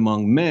instituted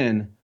among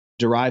men,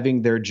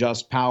 deriving their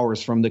just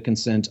powers from the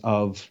consent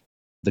of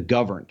the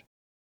governed.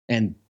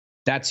 And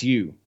that's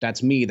you,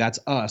 that's me, that's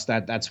us,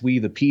 that's we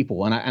the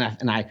people. And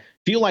I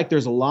feel like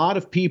there's a lot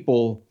of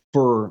people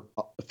for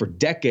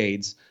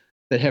decades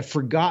that have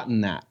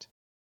forgotten that.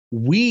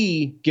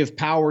 We give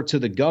power to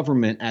the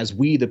government as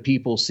we the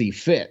people see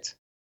fit.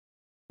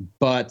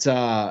 But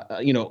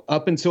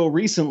up until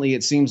recently,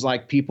 it seems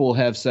like people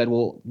have said,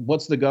 well,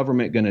 what's the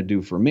government going to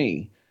do for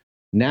me?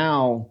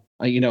 Now,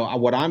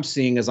 what I'm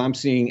seeing is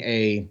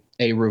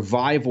a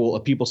revival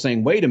of people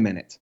saying, wait a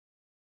minute.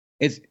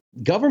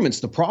 government's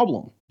the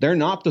problem. They're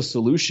not the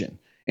solution.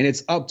 And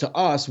it's up to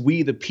us,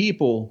 we the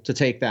people, to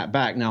take that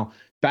back. Now,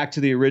 back to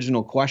the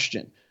original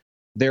question.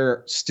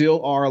 There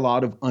still are a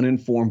lot of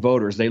uninformed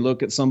voters. They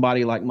look at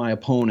somebody like my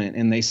opponent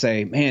and they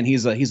say, man,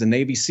 he's a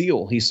Navy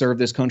SEAL. He served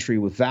this country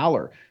with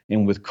valor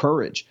and with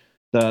courage.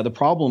 The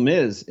problem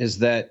is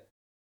that,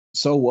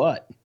 so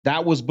what?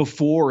 That was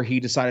before he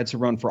decided to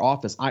run for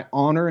office. I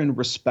honor and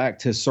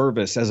respect his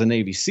service as a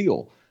Navy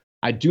SEAL.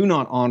 I do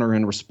not honor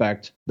and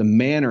respect the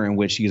manner in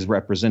which he has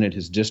represented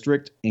his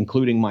district,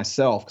 including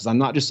myself, because I'm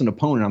not just an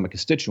opponent, I'm a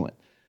constituent.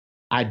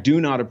 I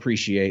do not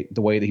appreciate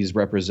the way that he's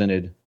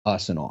represented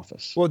us in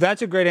office. Well,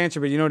 that's a great answer,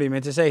 but you know what he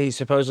meant to say? He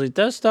supposedly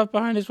does stuff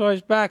behind his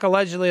wife's back.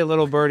 Allegedly, a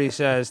little birdie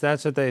says.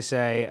 That's what they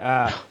say.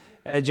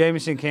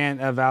 Jameson can't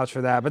vouch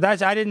for that. But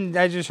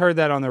I just heard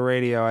that on the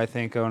radio, I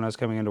think, when I was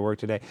coming into work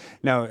today.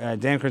 No,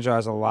 Dan Crenshaw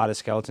has a lot of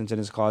skeletons in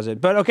his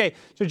closet. But okay,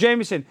 so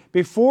Jameson,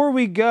 before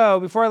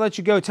I let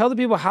you go, tell the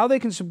people how they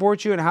can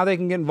support you and how they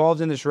can get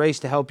involved in this race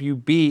to help you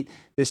beat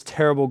this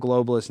terrible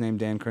globalist named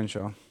Dan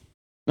Crenshaw.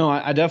 No,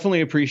 I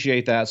definitely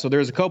appreciate that. So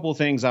there's a couple of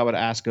things I would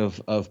ask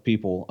of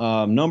people.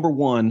 Number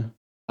one,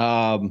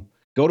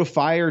 go to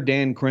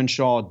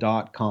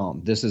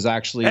firedancrenshaw.com. This is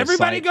actually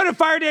everybody go to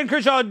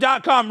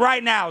firedancrenshaw.com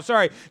right now.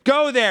 Sorry,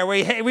 go there.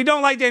 We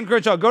don't like Dan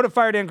Crenshaw. Go to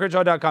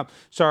firedancrenshaw.com.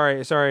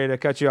 Sorry to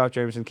cut you off,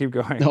 Jameson. Keep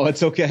going. No,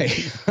 it's okay.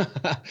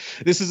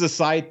 This is a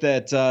site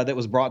that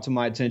was brought to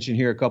my attention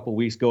here a couple of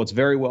weeks ago. It's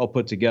very well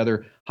put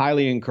together.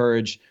 Highly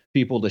encourage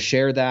people to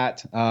share that,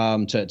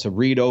 to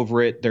read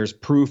over it. There's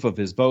proof of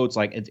his votes.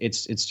 Like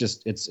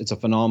it's a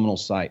phenomenal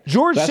site.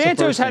 George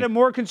Santos had a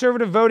more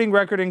conservative voting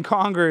record in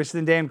Congress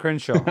than Dan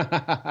Crenshaw.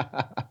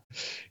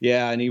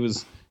 Yeah, and he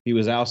was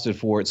ousted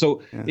for it.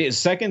 So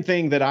second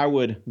thing that I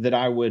would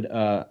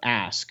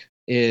ask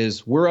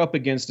is, we're up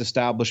against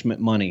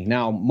establishment money.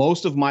 Now,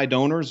 most of my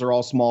donors are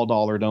all small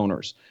dollar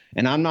donors,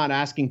 and I'm not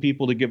asking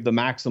people to give the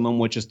maximum,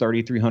 which is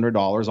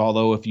 $3,300.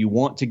 Although if you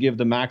want to give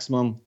the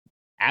maximum,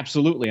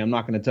 absolutely, I'm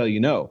not going to tell you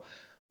no.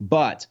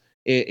 But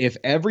if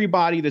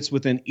everybody that's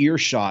within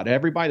earshot,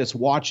 everybody that's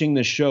watching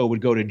this show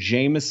would go to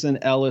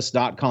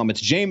JamesonEllis.com.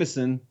 It's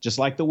Jameson, just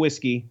like the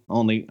whiskey,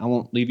 only I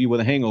won't leave you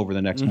with a hangover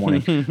the next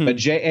morning. But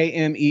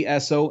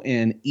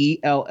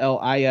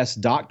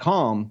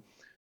JamesonEllis.com.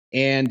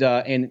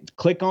 And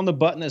click on the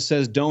button that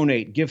says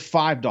donate. Give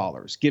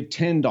 $5, give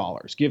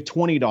 $10, give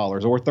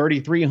 $20, or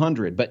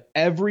 $3,300. But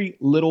every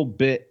little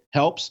bit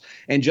helps.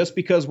 And just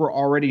because we're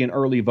already in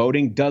early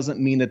voting doesn't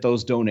mean that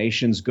those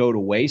donations go to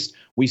waste.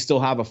 We still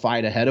have a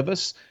fight ahead of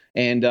us.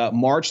 And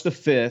March the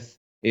 5th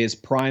is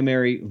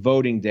primary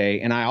voting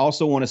day. And I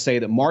also want to say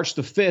that March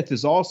the 5th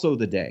is also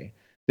the day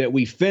that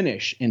we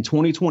finish in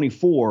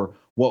 2024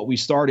 what we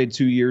started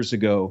 2 years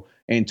ago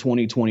in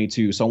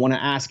 2022. So I want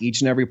to ask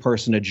each and every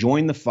person to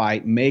join the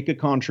fight, make a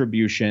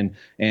contribution,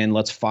 and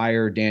let's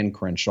fire Dan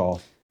Crenshaw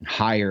and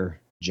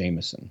hire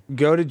Jameson.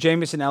 Go to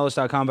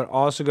JamesonEllis.com, but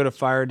also go to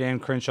Fire Dan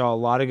Crenshaw. A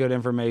lot of good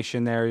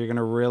information there. You're going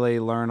to really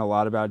learn a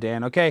lot about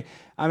Dan. Okay,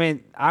 I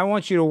mean, I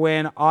want you to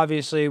win.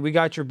 Obviously, we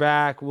got your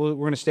back. We're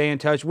going to stay in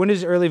touch. When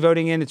does early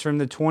voting end? It's from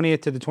the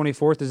 20th to the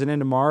 24th. Does it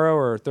end tomorrow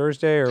or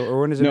Thursday,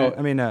 or when does it end?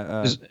 I mean,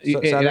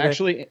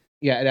 Saturday?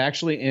 It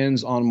actually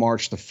ends on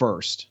March the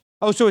 1st.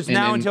 Oh, so it's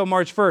now until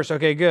March 1st.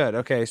 Okay, good.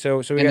 Okay, so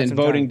we got some time. And then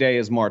voting day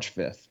is March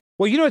 5th.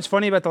 Well, you know what's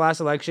funny about the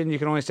last election? You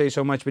can only say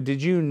so much, but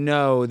did you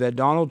know that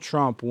Donald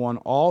Trump won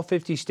all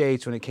 50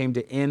 states when it came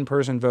to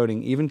in-person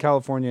voting, even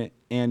California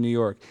and New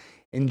York?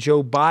 And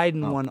Joe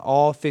Biden won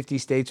all 50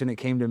 states when it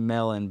came to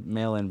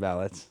mail-in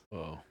ballots.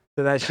 Whoa.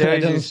 So that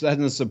shows that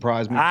doesn't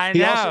surprise me. I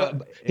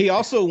know. He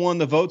also won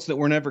the votes that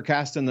were never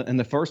cast in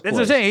the first place.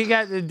 That's what I'm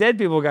saying. The dead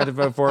people got to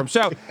vote for him.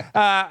 So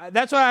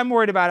that's what I'm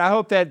worried about. I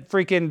hope that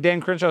freaking Dan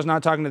Crenshaw's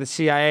not talking to the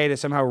CIA to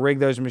somehow rig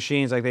those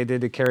machines like they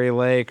did to Kerry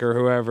Lake or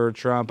whoever,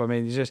 Trump. I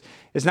mean,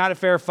 it's not a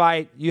fair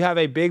fight. You have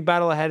a big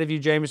battle ahead of you,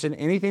 Jameson.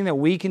 Anything that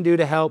we can do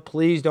to help,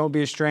 please don't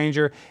be a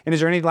stranger. And is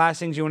there any last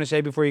things you want to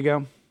say before you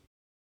go?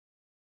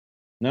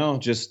 No,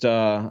 just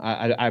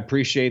I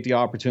appreciate the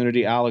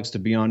opportunity, Alex, to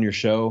be on your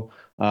show.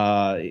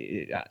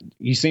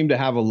 You seem to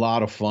have a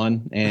lot of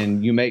fun,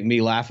 and you make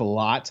me laugh a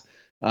lot.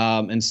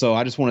 And so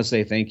I just want to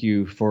say thank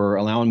you for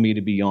allowing me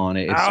to be on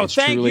it. It's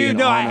thank truly you. an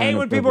No, I honor hate and a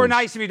when people are privilege.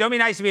 nice to me. Don't be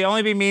nice to me.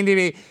 Only be mean to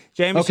me,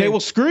 Jameson. Okay, well,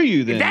 screw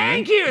you then.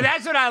 Thank you.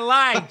 That's what I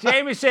like,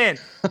 Jameson.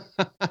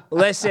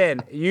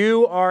 Listen,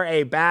 you are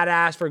a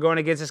badass for going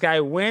against this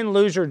guy. Win,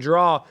 lose, or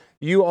draw,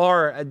 you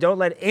are. Don't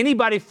let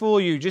anybody fool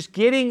you. Just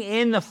getting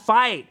in the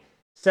fight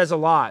says a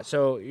lot.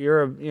 So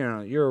you're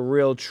a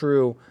real,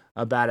 true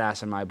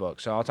badass in my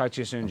book. So I'll talk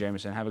to you soon,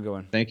 Jameson. Have a good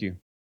one. Thank you.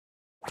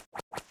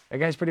 That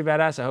guy's pretty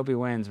badass. I hope he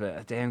wins.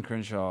 But Dan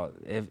Crenshaw,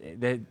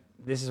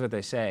 this is what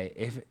they say.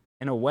 If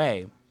in a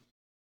way,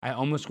 I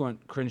almost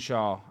want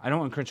Crenshaw. I don't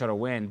want Crenshaw to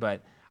win,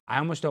 but I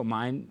almost don't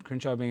mind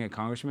Crenshaw being a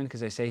congressman because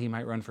they say he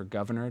might run for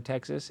governor of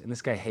Texas. And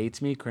this guy hates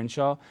me,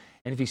 Crenshaw.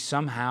 And if he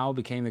somehow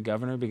became the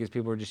governor because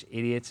people are just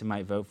idiots and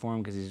might vote for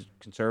him because he's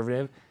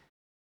conservative,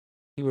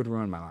 he would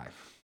ruin my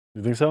life.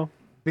 You think so?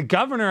 The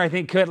governor, I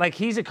think, could. Like,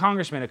 he's a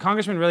congressman. A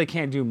congressman really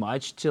can't do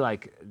much to,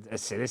 like, a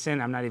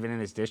citizen. I'm not even in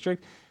his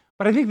district.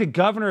 But I think the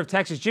governor of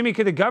Texas, Jimmy,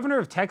 could the governor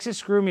of Texas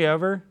screw me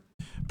over?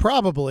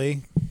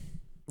 Probably.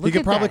 You Look could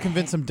at probably that.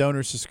 convince some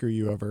donors to screw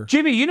you over.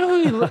 Jimmy, you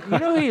know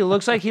who he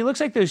looks like? He looks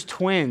like those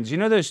twins. You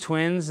know those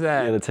twins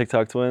that Yeah, the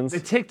TikTok twins. the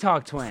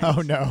TikTok twins.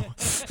 Oh no.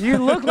 You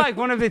look like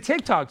one of the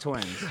TikTok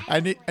twins. I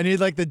need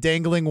like the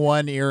dangling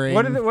one earring.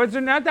 What's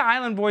not the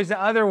Island Boys,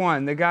 the other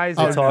one, the guys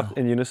that TikTok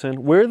in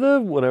unison. We're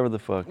the whatever the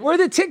fuck. we're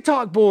the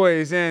TikTok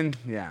boys, and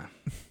yeah,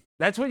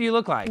 that's what you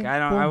look like. I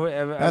don't.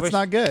 I That's wish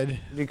not good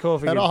it'd be cool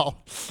if you at could-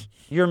 all.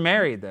 You're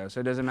married though, so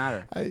it doesn't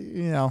matter.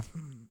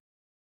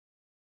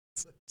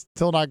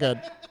 Still not good.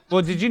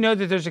 Well, did you know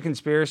that there's a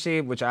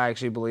conspiracy, which I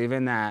actually believe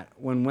in, that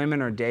when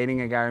women are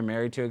dating a guy or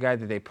married to a guy,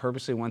 that they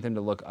purposely want them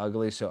to look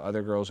ugly so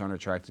other girls aren't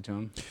attracted to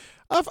him?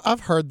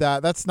 I've heard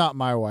that. That's not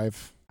my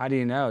wife. How do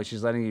you know?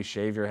 She's letting you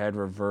shave your head,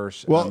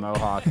 reverse Well- a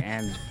mohawk,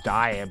 and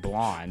dye it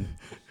blonde.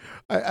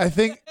 I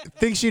think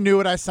she knew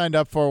what I signed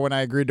up for when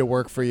I agreed to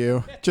work for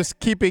you. Just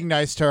keep being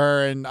nice to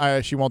her,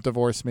 and she won't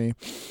divorce me.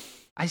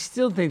 I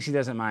still think she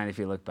doesn't mind if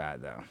you look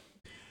bad, though.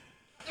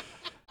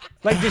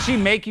 Like, does she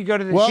make you go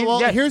to the... Well,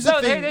 here's the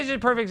thing. This is a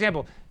perfect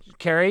example.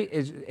 Carrie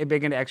is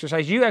big into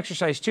exercise. You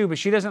exercise too, but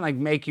she doesn't, like,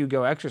 make you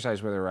go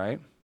exercise with her, right?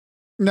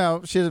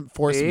 No, she doesn't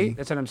force See? me.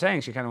 That's what I'm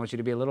saying. She kind of wants you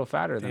to be a little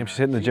fatter than Damn, her. she's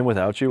hitting the gym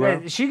without you, bro.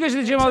 Yeah, she goes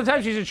to the gym all the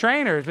time. She's a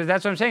trainer, but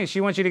that's what I'm saying.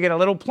 She wants you to get a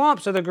little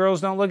plump so the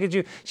girls don't look at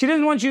you. She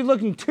doesn't want you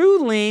looking too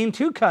lean,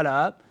 too cut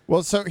up.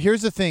 Well, so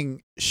here's the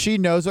thing. She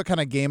knows what kind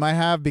of game I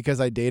have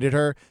because I dated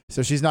her,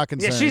 so she's not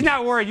concerned. Yeah, she's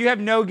not worried. You have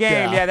no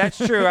game. Yeah, that's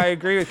true. I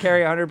agree with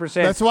Carrie 100%.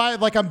 That's why,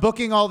 like, I'm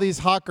booking all these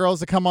hot girls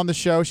to come on the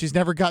show. She's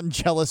never gotten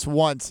jealous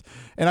once.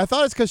 And I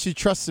thought it's because she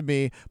trusted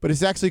me, but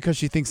it's actually because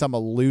she thinks I'm a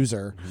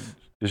loser.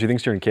 She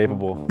thinks you're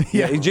incapable.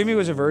 Yeah, Jimmy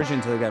was a virgin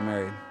until he got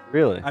married.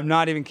 Really? I'm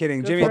not even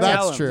kidding. Jimmy, Well,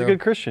 tell that's him. true. He's a good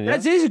Christian, yeah?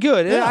 That is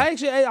good. Yeah.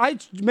 I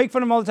make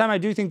fun of him all the time. I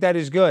do think that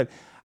is good.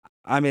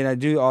 I mean, I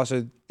do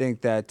also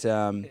think that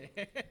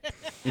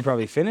you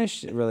probably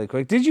finished really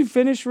quick. Did you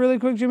finish really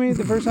quick, Jimmy,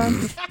 the first time?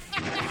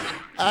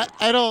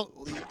 I don't,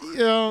 you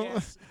know,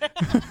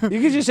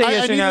 You could just say I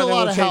yes or needed no, a then lot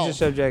we'll of change the help.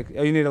 subject.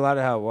 Oh, you need a lot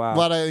of help. Wow. a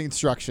lot of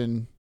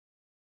instruction.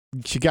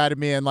 She guided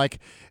me, and like,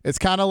 it's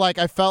kind of like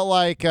I felt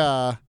like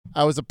I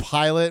was a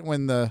pilot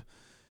when the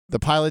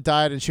pilot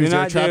died, and she was Do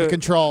doing not traffic do-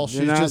 control. do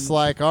She's not- just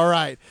like, all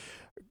right.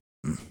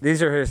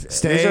 These are his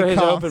Stay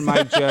calm. open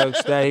mic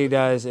jokes that he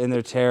does, and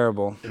they're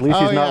terrible. At least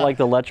Oh, he's not yeah. like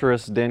the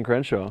lecherous Dan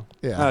Crenshaw.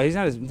 Yeah. No, he's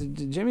not.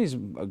 Jimmy's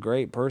a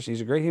great person.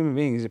 He's a great human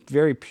being. He's a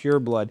very pure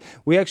blood.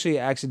 We actually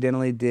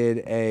accidentally did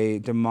a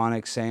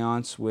demonic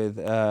seance with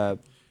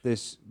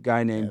this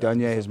guy named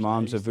Dunya. His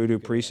mom's a voodoo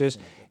priestess,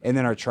 and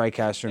then our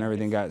TriCaster and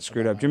everything got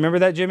screwed up. Do you remember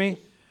that, Jimmy?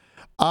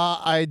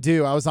 I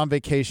do. I was on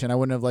vacation. I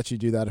wouldn't have let you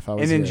do that if I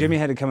was And then here. Jimmy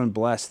had to come and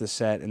bless the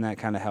set, and that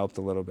kind of helped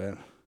a little bit.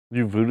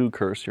 You voodoo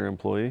curse your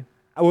employee?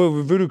 Well,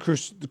 we voodoo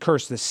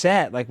cursed the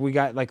set. Like, we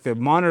got, like, the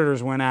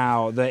monitors went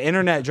out, the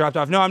internet dropped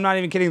off. No, I'm not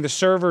even kidding. The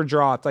server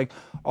dropped. Like,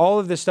 all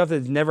of this stuff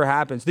that never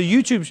happens. The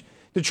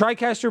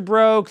TriCaster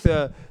broke,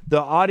 the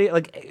audio,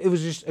 like, it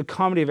was just a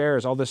comedy of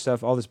errors. All this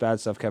stuff, all this bad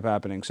stuff kept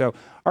happening. So,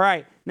 all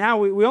right, now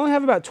we only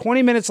have about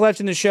 20 minutes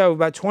left in the show,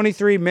 about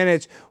 23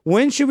 minutes.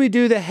 When should we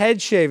do the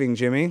head shaving,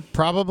 Jimmy?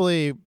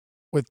 Probably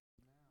with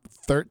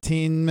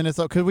 13 minutes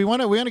left, because we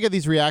want to get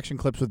these reaction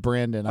clips with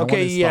Brandon. I want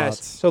Okay, his yes.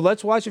 thoughts. So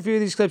let's watch a few of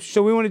these clips.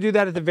 So we want to do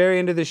that at the very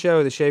end of the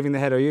show, the shaving the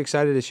head. Are you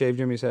excited to shave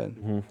Jimmy's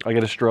head? I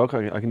get a stroke?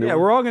 I can do Yeah, it?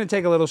 we're all going to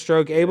take a little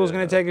stroke. Abel's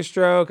going to take a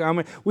stroke.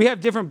 We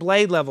have different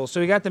blade levels. So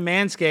we got the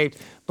Manscaped,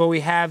 but we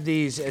have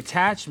these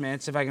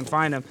attachments, if I can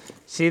find them.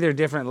 See, they're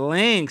different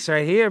links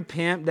right here,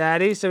 Pimp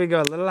Daddy. So we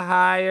go a little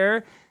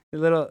higher, a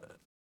little...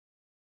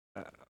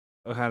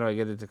 how do I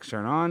get it to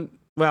turn on?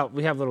 Well,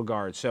 we have little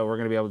guards, so we're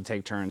going to be able to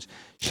take turns.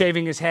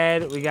 Shaving his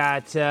head, we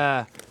got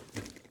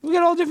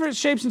all different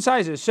shapes and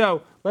sizes.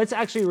 So let's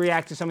actually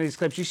react to some of these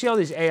clips. You see all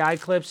these AI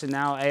clips, and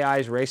now AI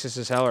is racist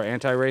as hell or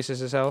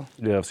anti-racist as hell?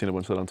 Yeah, I've seen a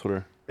bunch of that on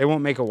Twitter. They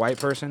won't make a white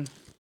person?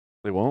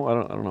 They won't?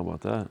 I don't know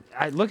about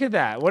that. Look at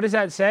that. What does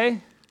that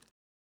say?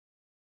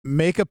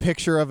 Make a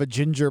picture of a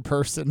ginger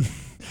person.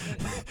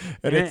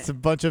 And it's a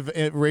bunch of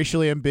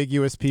racially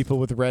ambiguous people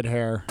with red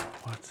hair.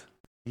 What?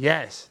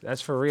 Yes,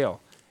 that's for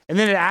real. And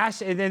then it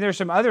asks, and then there's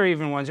some other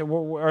even ones.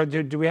 Or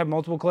do we have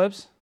multiple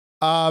clips?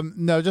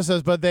 No, just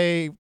those, but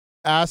they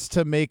asked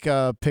to make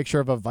a picture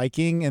of a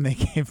Viking, and they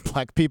gave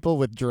black people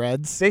with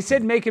dreads. They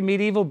said make a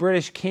medieval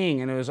British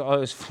king, and it was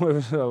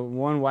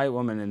one white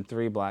woman and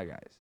 3 black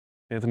guys.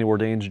 Anthony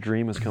Bourdain's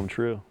dream has come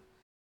true.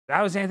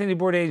 That was Anthony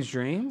Bourdain's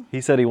dream?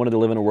 He said he wanted to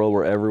live in a world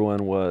where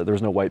there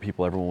was no white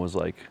people, everyone was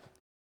like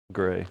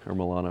gray or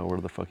Milano,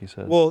 whatever the fuck he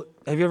said. Well,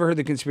 have you ever heard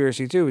the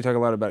conspiracy too? We talk a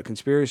lot about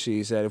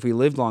conspiracies, that if we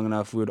lived long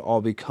enough, we would all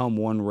become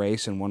one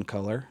race and one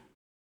color.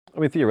 I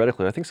mean,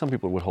 theoretically, I think some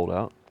people would hold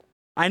out.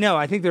 I know.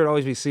 I think there would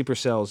always be sleeper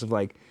cells of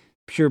like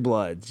pure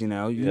bloods, you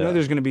know? You know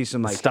there's going to be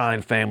some like... The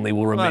Stein family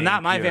will remain Well,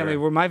 not my pure.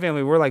 family. My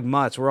family, we're like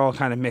mutts. We're all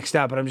kind of mixed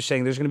up. But I'm just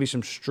saying there's going to be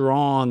some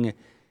strong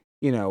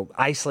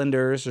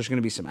Icelanders. There's going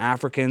to be some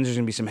Africans. There's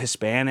going to be some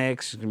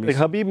Hispanics. Like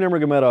Habib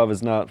Nurmagomedov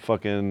is not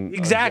fucking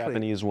Exactly. a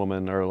Japanese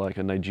woman or like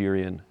a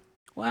Nigerian.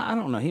 Well, I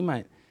don't know. He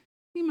might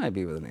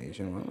be with an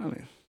Asian woman. I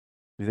mean,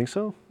 You think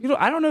so?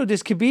 I don't know.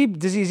 Does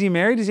Khabib? Is he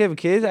married? Does he have a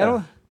kid? I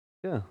don't.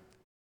 Yeah.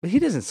 But he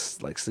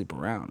doesn't like sleep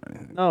around or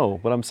anything. No,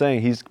 but I'm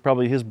saying his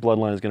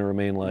bloodline is going to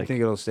remain like. I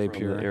think it'll stay from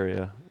pure. The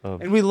area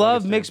of And we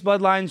love Pakistan. mixed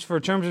bloodlines for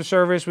terms of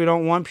service. We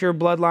don't want pure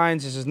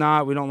bloodlines. This is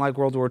not. We don't like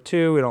World War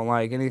II. We don't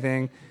like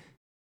anything.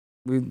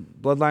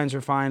 Bloodlines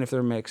are fine if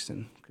they're mixed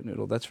and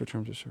canoodle. That's for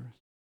terms of service.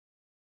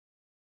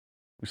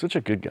 You're such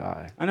a good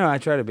guy. I know. I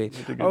try to be.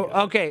 Such a good Oh,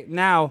 guy. okay.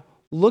 Now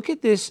look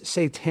at this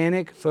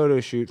satanic photo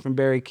shoot from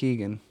Barry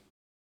Keoghan.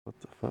 What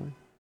the fuck?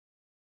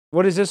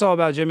 What is this all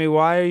about, Jimmy?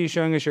 Why are you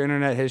showing us your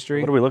internet history?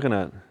 What are we looking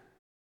at?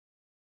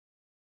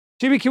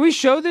 Jimmy, can we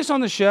show this on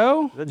the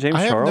show? Is that James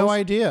I Charles? have no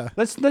idea.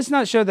 Let's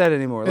not show that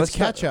anymore. Let's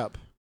catch up.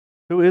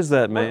 Who is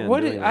that man?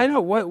 I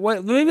know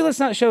what. Maybe let's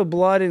not show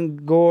blood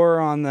and gore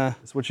on the.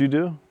 That's what you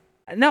do?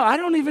 No, I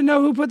don't even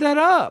know who put that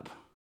up.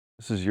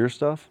 This is your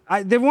stuff?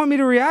 They want me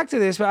to react to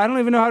this, but I don't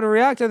even know how to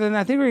react other than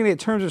I think we're gonna get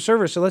terms of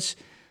service. So let's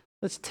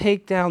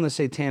take down the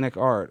satanic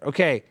art.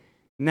 Okay,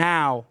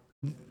 now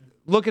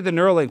look at the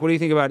Neuralink. What do you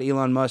think about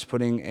Elon Musk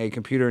putting a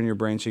computer in your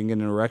brain so you can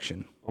get an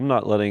erection? I'm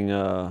not letting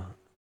Elon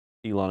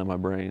in my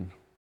brain.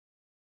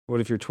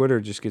 What if your Twitter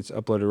just gets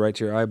uploaded right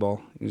to your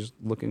eyeball? You just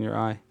look in your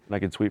eye. And I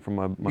can tweet from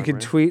my You brain?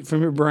 could tweet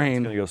from your brain.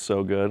 It's going to go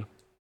so good.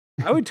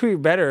 I would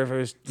tweet better if it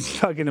was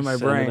stuck into my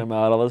Sending brain. them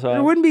out all the time.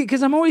 It wouldn't be,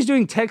 because I'm always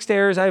doing text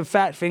errors. I have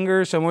fat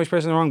fingers, so I'm always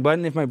pressing the wrong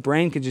button. If my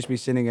brain could just be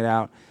sending it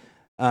out,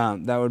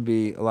 that would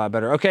be a lot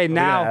better. Okay, Are they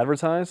now. gonna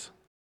advertise?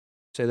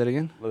 Say that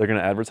again? They're going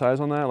to advertise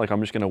on that? Like,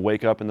 I'm just going to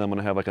wake up and then I'm going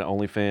to have like an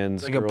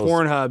OnlyFans. Like a girls-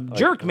 Pornhub. like,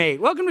 Jerkmate.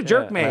 Welcome to and I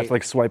have Jerkmate. to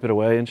like swipe it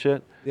away and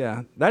shit.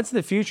 Yeah, that's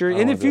the future. I In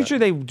the wanna do future,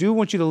 they do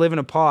want you to live in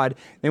a pod.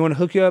 They want to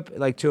hook you up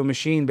like to a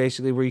machine,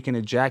 basically, where you can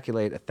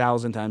ejaculate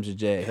 1,000 times a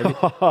day.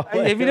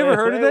 Have you never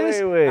heard of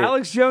this? Wait.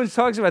 Alex Jones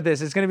talks about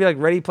this. It's going to be like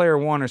Ready Player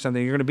One or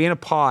something. You're going to be in a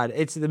pod.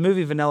 It's the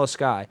movie Vanilla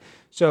Sky.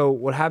 So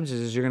what happens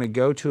is you're going to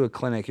go to a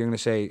clinic. You're going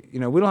to say, we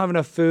don't have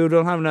enough food. We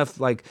don't have enough,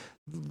 like,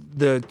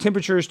 the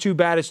temperature is too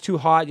bad. It's too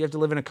hot. You have to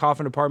live in a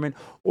coffin apartment.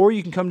 Or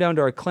you can come down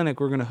to our clinic.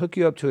 We're going to hook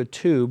you up to a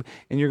tube,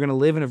 and you're going to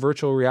live in a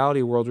virtual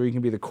reality world where you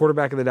can be the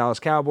quarterback of the Dallas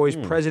Cowboys,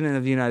 president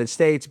of the United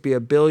States, be a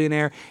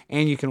billionaire,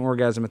 and you can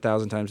orgasm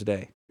 1,000 times a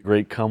day.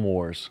 Great cum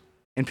wars.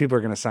 And people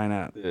are going to sign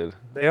up. Dude.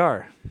 They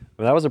are.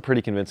 Well, that was a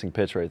pretty convincing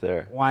pitch right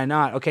there. Why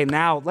not? Okay,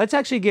 now let's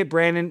actually get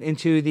Brandon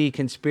into the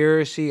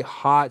conspiracy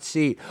hot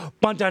seat.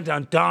 Bun, dun,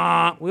 dun,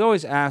 dun. We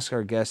always ask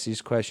our guests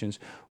these questions.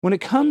 When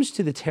it comes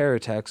to the terror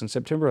attacks on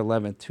September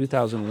 11th,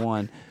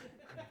 2001,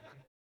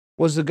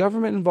 was the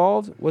government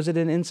involved? Was it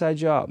an inside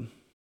job?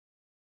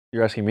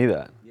 You're asking me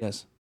that?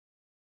 Yes.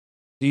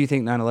 Do you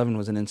think 9/11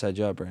 was an inside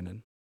job,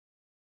 Brandon?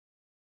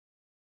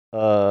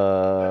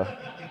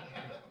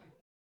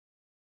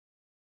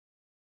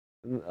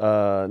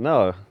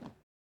 No.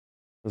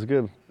 It was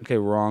good. Okay,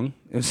 wrong.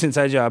 It was an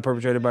inside job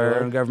perpetrated by our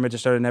Really? own government to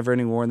start a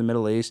never-ending war in the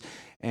Middle East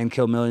and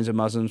kill millions of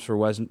Muslims for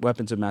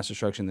weapons of mass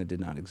destruction that did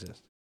not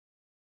exist.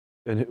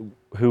 And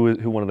who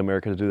wanted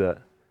America to do that?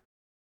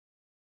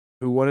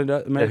 Who wanted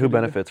America? Yeah, who to do that?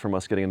 benefits from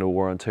us getting into a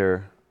war on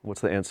terror?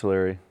 What's the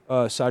ancillary?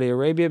 Saudi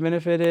Arabia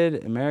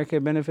benefited, America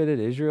benefited,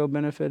 Israel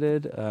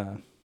benefited.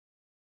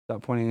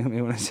 Stop pointing at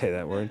me when I say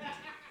that word.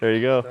 There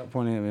you go. Stop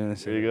pointing at me when I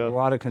say There you that. go. A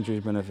lot of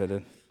countries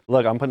benefited.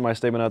 Look, I'm putting my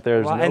statement out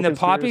there. There's no And the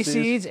poppy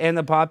conspiracies.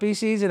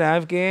 seeds in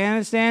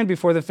Afghanistan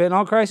before the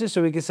fentanyl crisis,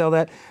 so we could sell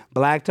that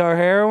black tar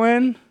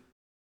heroin.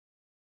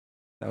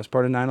 That was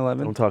part of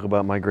 9/11. Don't talk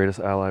about my greatest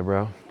ally,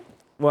 bro.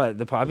 What,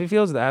 the poppy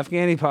fields, the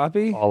Afghani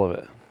poppy? All of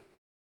it.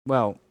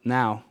 Well,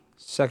 now,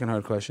 second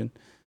hard question.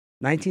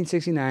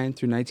 1969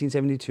 through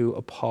 1972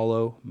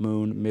 Apollo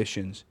moon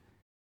missions.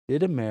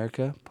 Did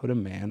America put a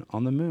man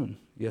on the moon?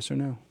 Yes or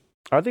no?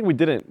 I think we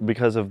didn't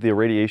because of the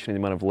irradiation and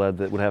the amount of lead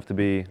that would have to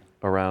be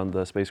around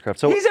the spacecraft.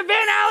 So He's a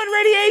Van Allen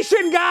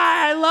radiation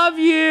guy. I love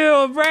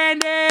you,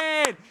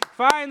 Brandon.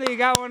 Finally, you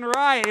got one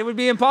right. It would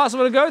be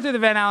impossible to go through the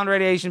Van Allen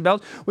radiation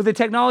belt with the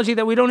technology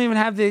that we don't even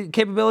have the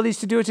capabilities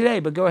to do it today.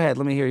 But go ahead.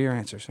 Let me hear your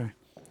answer. Sorry.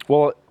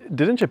 well,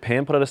 didn't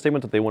Japan put out a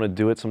statement that they want to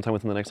do it sometime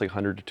within the next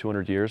 100 to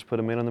 200 years, put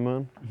a man on the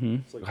moon? Mm-hmm.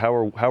 It's like, how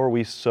are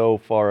we so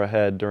far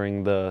ahead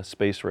during the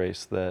space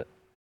race that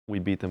we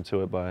beat them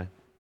to it by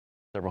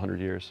several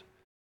hundred years?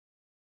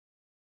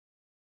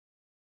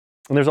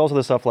 And there's also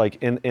the stuff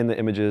like in the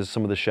images,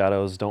 some of the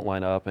shadows don't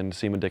line up and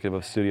seem indicative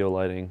of studio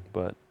lighting.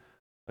 But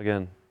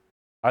again,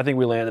 I think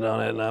we landed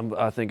on it, and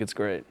I think it's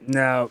great.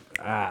 No,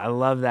 I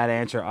love that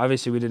answer.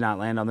 Obviously, we did not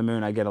land on the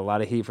moon. I get a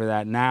lot of heat for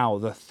that. Now,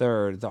 the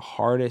third, the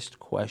hardest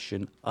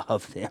question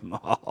of them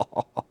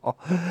all.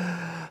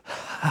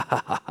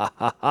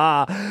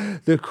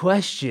 The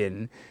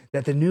question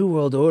that the New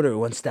World Order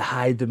wants to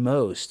hide the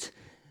most.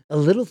 A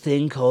little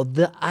thing called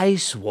the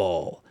ice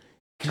wall.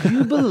 Do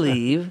you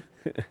believe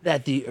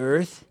that the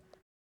Earth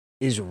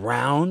is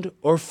round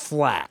or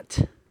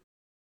flat?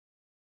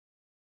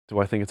 Do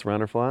I think it's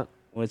round or flat?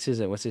 What's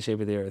the shape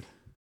of the Earth?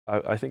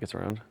 I think it's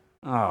round.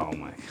 Oh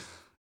my!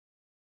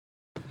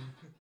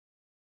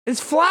 It's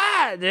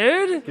flat,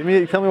 dude.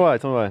 Tell me why.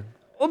 Tell me why.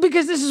 Well,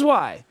 because this is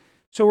why.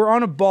 So we're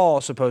on a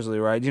ball, supposedly,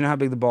 right? Do you know how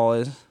big the ball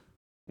is?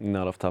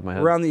 Not off the top of my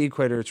head. Around the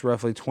equator, it's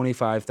roughly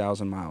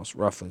 25,000 miles.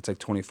 Roughly, it's like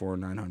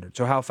 24,900.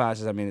 So how fast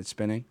does that mean it's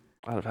spinning?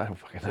 I don't fucking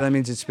know. So that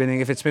means it's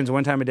spinning. If it spins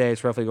one time a day,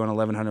 it's roughly going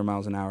 1,100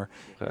 miles an hour.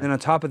 Okay. And then on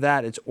top of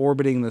that, it's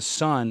orbiting the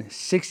sun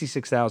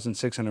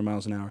 66,600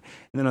 miles an hour.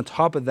 And then on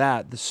top of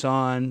that, the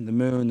sun, the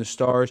moon, the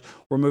stars,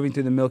 we're moving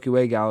through the Milky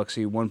Way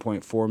galaxy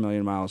 1.4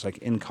 million miles, like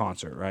in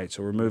concert, right?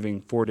 So we're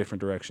moving 4 different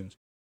directions.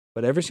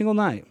 But every single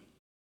night,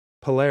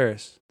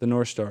 Polaris, the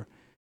North Star,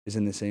 is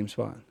in the same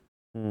spot.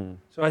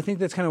 So I think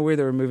that's kind of weird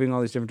that we're moving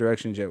all these different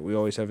directions, yet we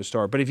always have a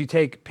star. But if you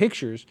take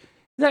pictures,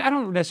 I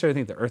don't necessarily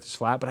think the Earth is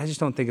flat, but I just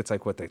don't think it's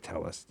like what they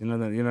tell us. You know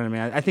what I mean?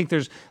 I think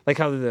there's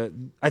like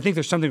I think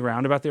there's something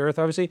round about the Earth,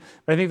 obviously,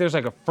 but I think there's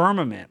like a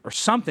firmament or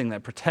something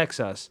that protects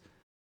us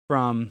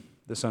from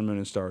the sun, moon,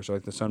 and stars. So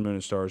like the sun, moon,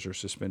 and stars are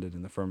suspended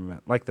in the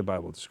firmament, like the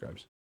Bible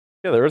describes.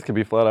 Yeah, the Earth could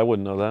be flat. I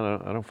wouldn't know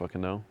that. I don't fucking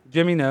know.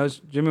 Jimmy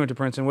knows. Jimmy went to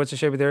Princeton. What's the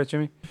shape of the Earth,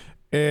 Jimmy?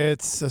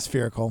 It's a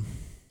spherical.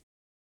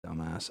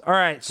 Dumbass. All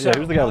right. So yeah,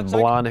 who's the guy with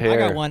blonde hair?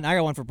 I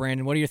got one for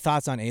Brandon. What are your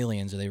thoughts on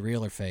aliens? Are they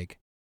real or fake?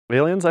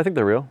 Aliens? I think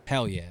they're real.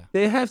 Hell yeah.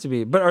 They have to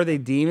be. But are they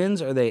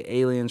demons? Or are they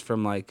aliens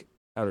from like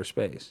outer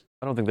space?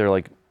 I don't think they're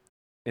like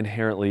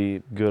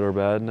inherently good or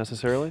bad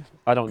necessarily.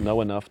 I don't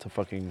know enough to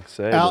fucking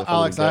say.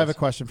 Alex, I have a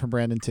question for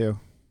Brandon too.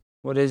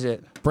 What is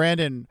it?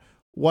 Brandon,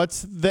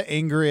 what's the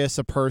angriest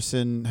a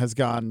person has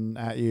gotten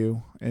at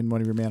you in one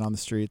of your Man on the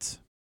Streets?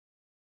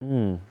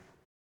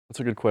 That's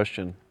a good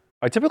question.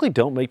 I typically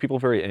don't make people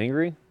very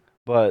angry,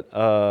 but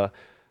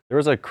there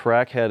was a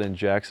crackhead in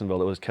Jacksonville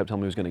that kept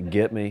telling me he was going to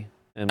get me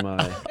in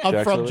my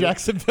I'm from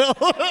Jacksonville.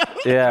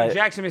 Yeah.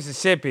 Jackson,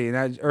 Mississippi.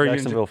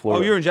 Jacksonville,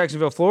 Florida. Oh, you're in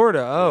Jacksonville,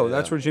 Florida. Oh, Yeah.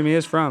 that's where Jimmy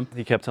is from.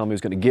 He kept telling me he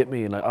was going to get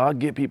me, and like, I'll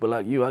get people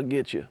like you. I'll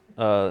get you.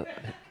 I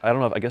don't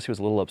know. I guess he was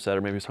a little upset,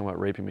 or maybe he was talking about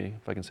raping me,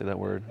 if I can say that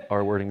word.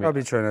 R-wording me.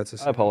 Probably try not to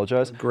say. I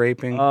apologize.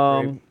 Graping.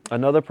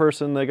 Another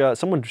person,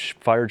 someone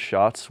fired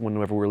shots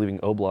whenever we were leaving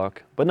O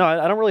Block. But no,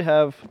 I don't really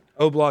have...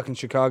 O Block in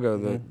Chicago,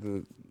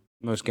 the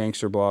most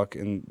gangster block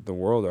in the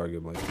world,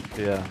 arguably.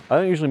 Yeah. I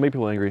don't usually make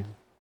people angry,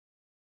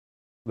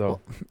 though.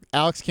 Well,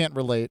 Alex can't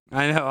relate.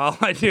 I know. All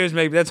I do is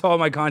that's all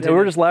my content. Yeah, we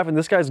were just laughing.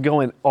 This guy's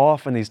going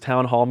off in these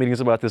town hall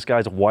meetings about this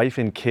guy's wife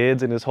and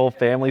kids and his whole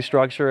family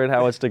structure and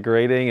how it's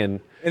degrading.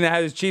 And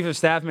his chief of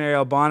staff, Mary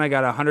Albana,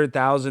 got a $100,000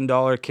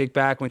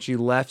 kickback when she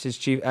left his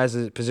chief as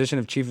a position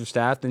of chief of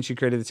staff. Then she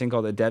created this thing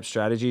called Adept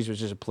Strategies,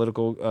 which is a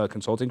political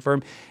consulting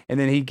firm. And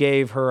then he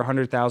gave her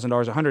 $100,000,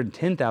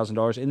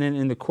 $110,000. And then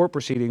in the court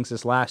proceedings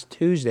this last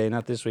Tuesday,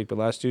 not this week, but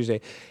last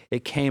Tuesday,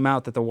 it came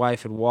out that the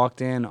wife had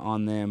walked in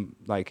on them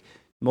like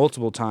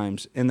multiple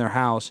times in their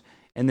house.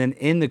 And then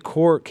in the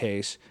court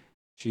case,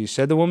 she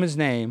said the woman's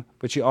name,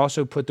 but she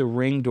also put the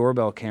Ring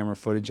doorbell camera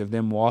footage of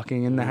them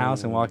walking in the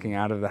house and walking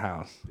out of the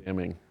house.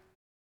 Damning.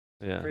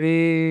 Yeah.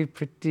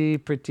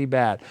 Pretty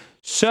bad.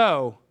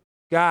 So,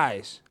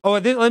 guys,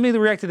 let me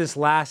react to this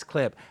last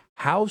clip.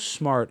 How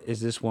smart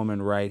is this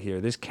woman right here?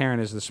 This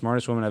Karen is the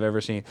smartest woman I've ever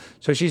seen.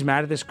 So she's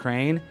mad at this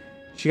crane.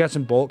 She got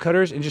some bolt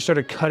cutters and just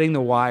started cutting the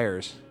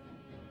wires.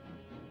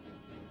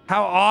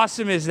 How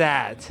awesome is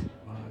that?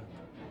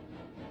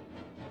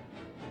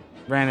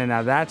 Brandon,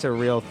 now that's a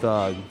real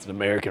thug. It's an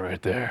American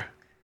right there.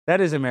 That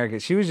is American.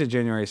 She was at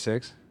January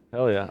 6th.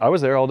 Hell yeah. I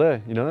was there all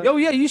day. You know that? Oh,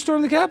 yeah. You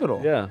stormed the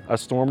Capitol. Yeah. I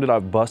stormed it. I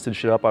busted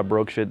shit up. I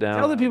broke shit down.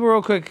 Tell the people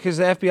real quick, because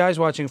the FBI's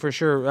watching for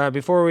sure.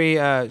 Before we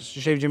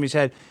shave Jimmy's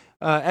head,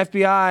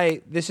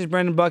 FBI, this is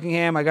Brendan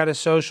Buckingham. I got his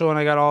social and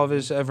I got all of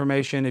his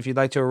information. If you'd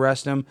like to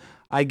arrest him,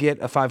 I get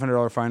a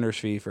 $500 finder's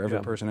fee for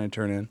every person I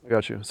turn in. I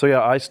got you. So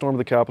yeah, I stormed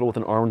the Capitol with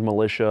an armed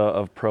militia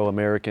of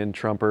pro-American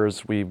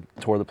Trumpers. We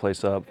tore the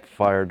place up,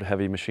 fired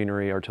heavy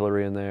machinery,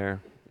 artillery in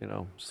there,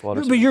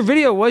 slaughtered. But your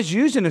video was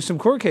used in some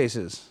court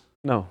cases.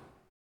 No.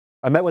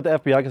 I met with the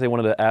FBI because they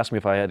wanted to ask me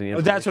if I had any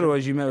information. Oh, that's what it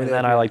was. You met with the FBI.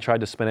 And then I tried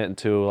to spin it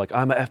into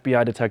I'm an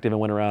FBI detective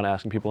and went around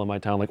asking people in my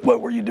town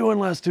what were you doing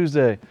last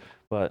Tuesday?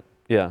 But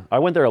yeah, I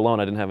went there alone.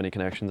 I didn't have any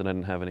connections and I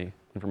didn't have any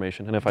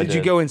information. And if I did,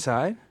 you go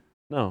inside?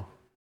 No.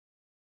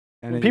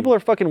 And people are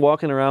fucking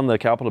walking around the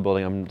Capitol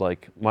building. I'm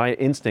like, my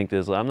instinct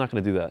is I'm not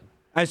going to do that.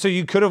 And so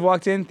you could have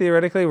walked in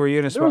theoretically. Were you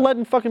in a spot? They were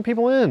letting fucking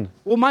people in.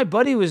 Well, my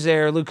buddy was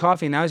there, Luke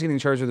Coffey. Now he's getting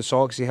charged with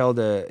assault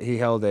because he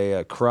held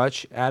a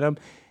crutch at him.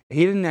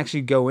 He didn't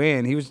actually go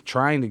in. He was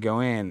trying to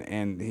go in,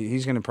 and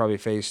he's going to probably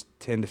face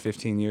 10 to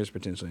 15 years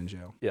potentially in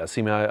jail. Yeah,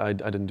 see, I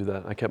didn't do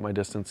that. I kept my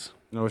distance.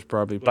 No, it's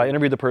probably. But I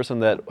interviewed the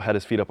person that had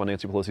his feet up on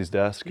Nancy Pelosi's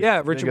desk.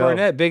 Yeah, Richard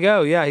Barnett, Big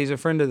O. Yeah, he's a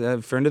friend of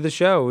the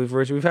show.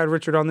 We've had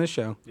Richard on this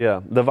show.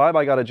 Yeah, the vibe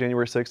I got at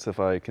January 6th, if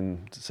I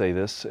can say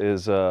this,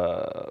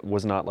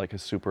 was not like a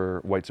super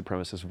white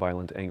supremacist,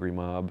 violent, angry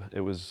mob.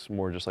 It was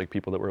more just like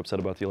people that were upset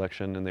about the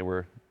election, and they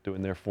were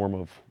doing their form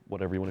of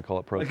whatever you want to call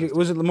it, protest.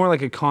 Was it more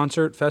like a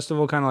concert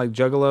festival, kind of like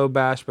Juggalo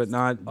Bash, but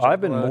not Juggalo? I've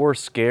been more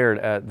scared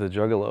at the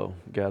Juggalo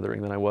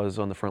gathering than I was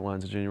on the front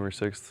lines of January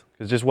 6th.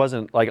 It just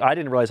wasn't, I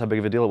didn't realize how big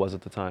of a deal it was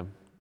at the time.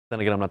 Then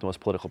again, I'm not the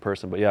most political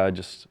person, but yeah,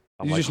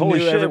 I'm like, holy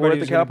shit, we're at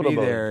the Capitol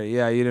building.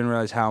 Yeah, you didn't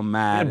realize how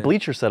mad. They had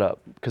bleachers set up.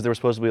 because there was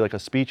supposed to be like a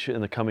speech in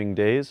the coming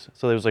days.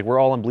 So there was like, we're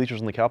all on bleachers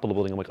in the Capitol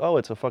building. I'm like, oh,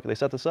 they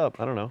set this up.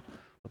 I don't know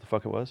what the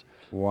fuck it was.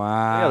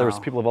 Wow. Yeah, there was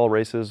people of all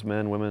races,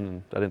 men, women,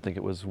 and I didn't think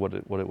it was what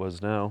it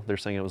was now. They're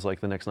saying it was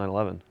like the next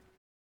 9/11.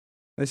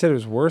 They said it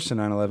was worse than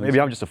 9/11. Maybe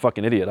I'm just a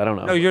fucking idiot. I don't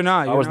know. No, you're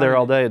not. I was there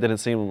all day. It didn't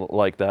seem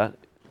like that.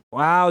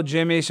 Wow,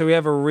 Jimmy. So we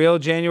have a real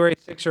January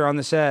 6er on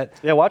the set.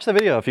 Yeah, watch the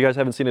video if you guys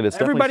haven't seen it. It's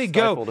Everybody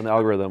definitely go. stifled in the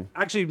algorithm.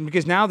 Actually,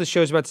 because now the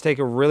show's about to take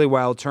a really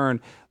wild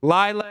turn.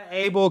 Lila,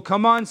 Abel,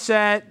 come on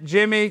set.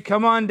 Jimmy,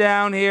 come on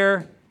down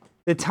here.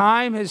 The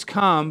time has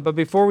come, but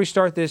before we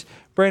start this,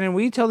 Brandon,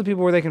 will you tell the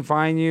people where they can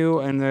find you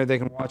and they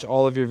can watch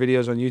all of your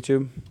videos on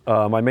YouTube?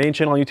 My main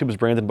channel on YouTube is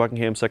Brandon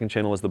Buckingham. Second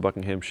channel is The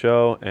Buckingham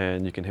Show,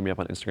 and you can hit me up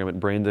on Instagram at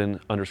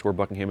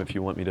Brandon_Buckingham if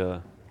you want me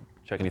to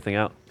check anything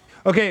out.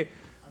 Okay,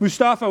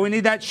 Mustafa, we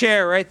need that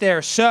chair right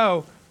there.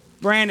 So,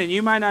 Brandon,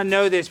 you might not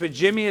know this, but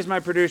Jimmy is my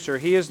producer.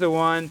 He is the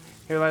one.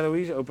 Here, Lila, will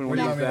you open one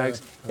of these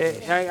bags?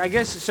 I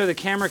guess so the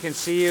camera can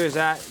see you. Is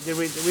that,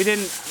 we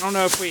didn't, I don't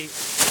know if we,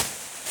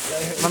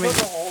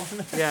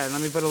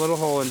 let me put a little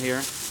hole in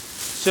here.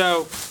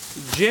 So,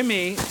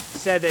 Jimmy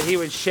said that he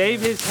would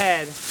shave his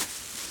head.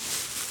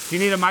 Do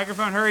you need a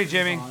microphone? Hurry,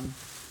 Jimmy.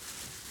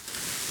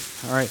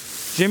 All right.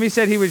 Jimmy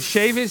said he would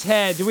shave his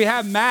head. Do we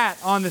have Matt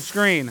on the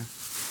screen?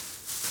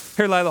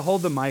 Here, Lila,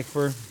 hold the mic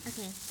for.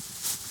 Okay.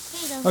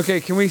 Here you go.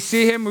 Okay, can we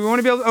see him? We want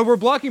to be able. Oh, we're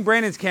blocking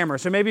Brandon's camera,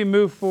 so maybe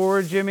move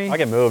forward, Jimmy. I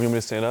can move. You want me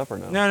to stand up or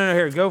no? No.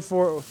 Here, go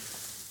for.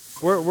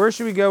 Where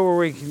should we go where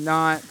we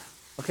cannot?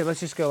 Okay, let's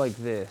just go like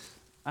this.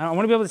 I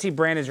want to be able to see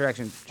Brandon's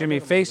reaction. Jimmy,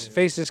 face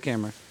this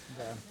camera.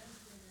 Okay.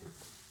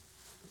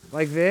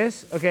 Like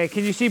this. Okay,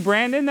 can you see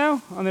Brandon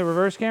though on the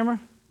reverse camera?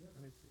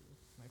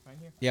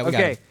 Yeah, we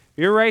got it.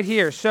 You're right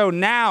here. So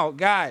now,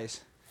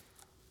 guys,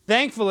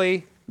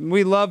 thankfully.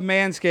 We love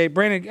Manscaped.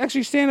 Brandon,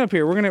 actually stand up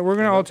here. We're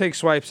gonna all take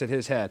swipes at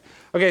his head.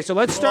 Okay, so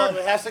let's start.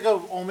 Well, it has to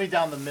go only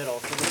down the middle.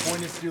 So the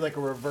point is to do like a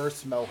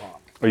reverse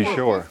mohawk. Are you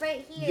sure? This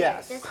right here.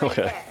 Yes. This right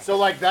Okay. there. So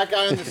like that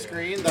guy on the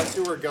screen, that's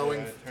who we're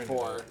going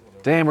for.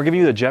 Damn, we're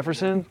giving you the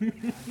Jefferson?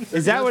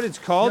 Is that what it's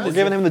called? We're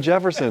giving him the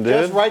Jefferson, dude.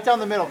 Just right down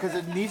the middle because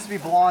it needs to be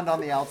blonde on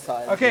the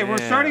outside. Okay, we're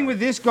starting with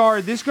this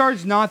guard. This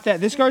guard's not that.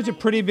 This guard's a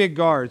pretty big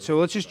guard. So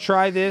let's just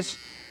try this.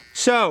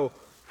 So,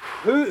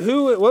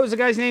 what was the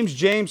guy's name?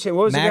 James. What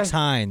was Max the guy?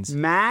 Hines.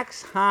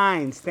 Max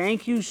Hines.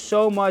 Thank you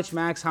so much,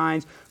 Max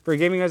Hines, for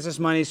giving us this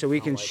money so we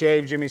can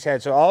shave Jimmy's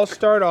head. So I'll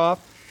start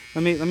off.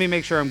 Let me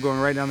make sure I'm going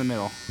right down the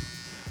middle.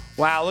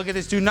 Wow, look at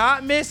this. Do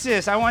not miss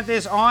this. I want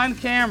this on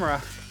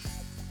camera.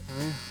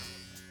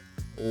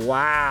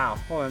 Wow.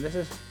 Hold on.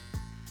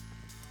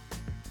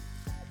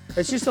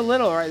 It's just a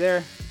little right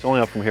there. It's only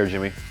up from here,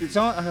 Jimmy. It's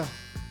on.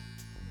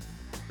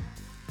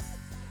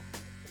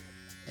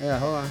 Yeah,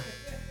 hold on.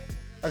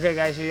 Okay,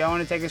 guys, so y'all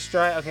want to take a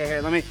stride? Okay, here,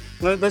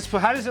 let's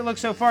put, how does it look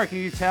so far? Can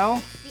you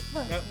tell?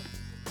 Yeah, Here,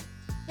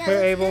 that's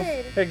Abel.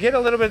 good. Here, get a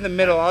little bit in the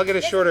middle. I'll get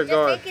a shorter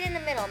guard. Just make it in the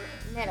middle.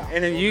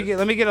 And then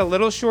let me get a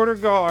little shorter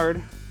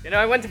guard. You know,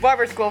 I went to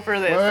barber school for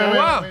this.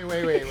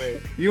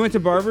 Wait. You went to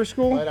barber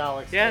school? Let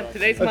Alex. Yeah,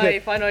 today's Okay. my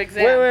final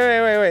exam.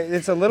 Wait.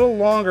 It's a little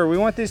longer. We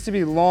want this to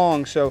be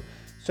long. So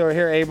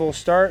here, Abel,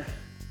 start.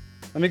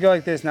 Let me go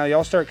like this. Now,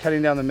 y'all start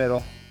cutting down the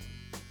middle.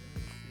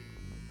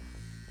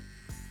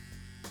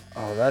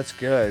 Oh, that's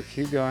good.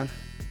 Keep going.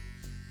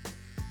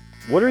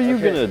 What are you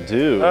gonna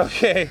do?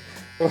 Okay.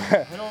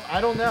 I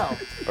don't know.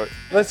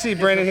 Let's see,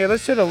 Brandon, here.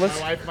 Let's My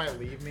wife might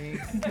leave me.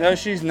 No,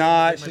 she's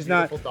not. She's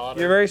not. beautiful daughter.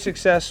 You're very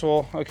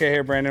successful. Okay,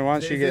 here, Brandon. Why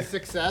don't you Is get? this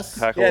success?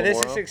 Tackle Yeah, this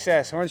is Laurel?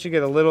 success. Why don't you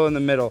get a little in the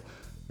middle?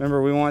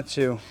 Remember, we want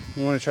to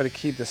try to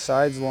keep the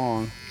sides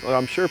long. Well,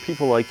 I'm sure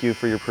people like you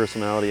for your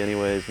personality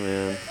anyways,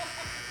 man.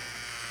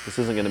 This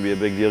isn't gonna be a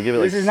big deal. Give it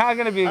like This is not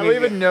going to be. I don't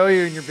even know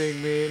you and you're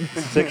being mean.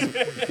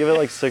 give it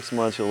like 6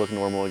 months, you'll look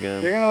normal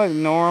again. You're gonna look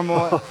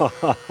normal.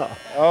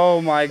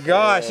 Oh my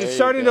gosh, it's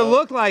starting to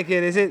look like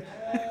it. Is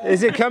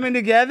it coming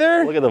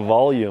together? Look at the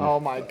volume. Oh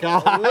my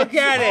god. Look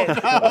at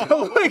it.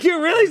 Look,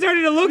 you're really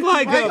starting to look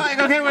like him.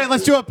 Okay, wait.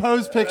 Let's do a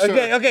pose picture.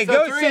 Okay, So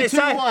go 3, 2,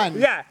 1.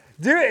 Yeah,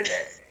 do it.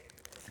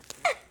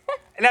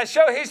 Now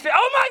show his face.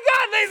 Oh my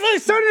God,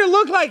 it's starting to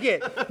look like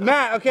it.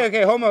 Matt,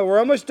 okay, homo, we're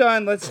almost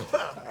done. Let's.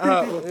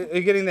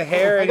 You're getting the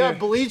hair. I and got your-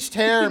 bleached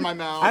hair in my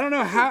mouth. I don't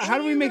know how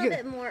do we make a little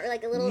it. bit more,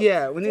 like a little.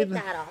 Yeah, we need.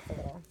 Take that off a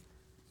little.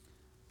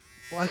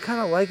 Well, I kind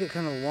of like it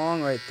kind of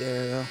long right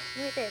there, though.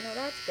 Right there. No,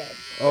 that's good.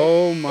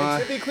 Oh And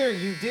my. to be clear,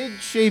 you did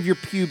shave your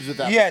pubes with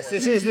that. Yes,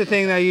 this is the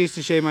thing that I used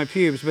to shave my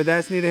pubes, but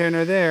that's neither here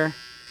nor there.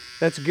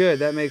 That's good.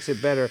 That makes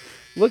it better.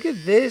 Look at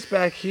this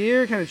back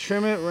here. Kind of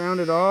trim it, round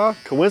it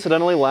off.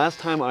 Coincidentally, last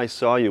time I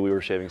saw you, we were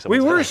shaving We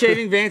someone's were head.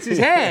 shaving Vance's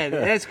head.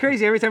 That's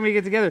crazy every time we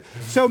get together.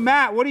 So,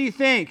 Matt, what do you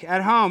think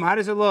at home? How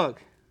does it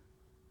look?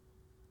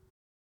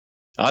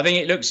 I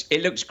think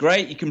it looks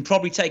great. You can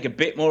probably take a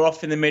bit more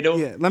off in the middle.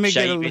 Yeah, let me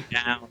get shave a- it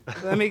down.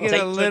 Let me get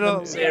Take a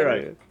little.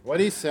 0.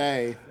 What'd he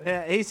say?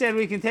 Yeah, he said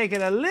we can take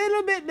it a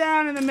little bit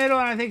down in the middle,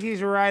 and I think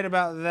he's right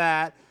about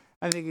that.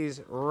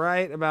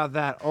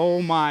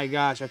 Oh my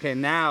gosh. Okay,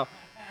 now.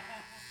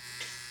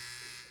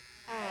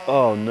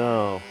 Oh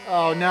no.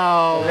 Oh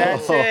no.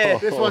 That's it.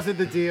 This wasn't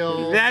the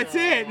deal. That's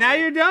it. Now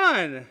you're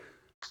done.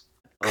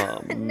 Oh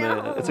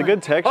man, it's a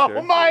good texture.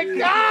 Oh my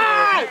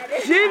God!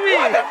 Jimmy!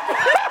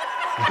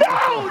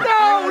 No!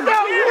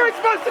 You weren't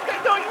supposed to.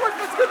 No, you weren't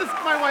supposed to do this.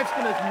 My wife's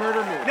gonna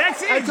murder me.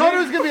 That's it. I told her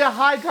it was gonna be a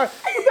high card.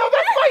 No,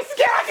 that's my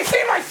scalp. I can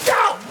see my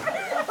scalp.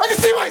 I can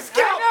see my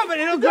scalp. I know, but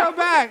it'll grow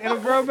back. It'll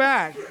grow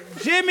back.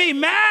 Jimmy,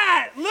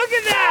 Matt, look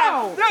at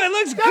that. No, it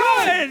looks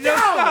good.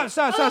 No,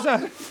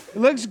 stop. It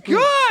looks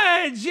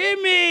good,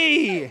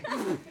 Jimmy.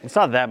 It's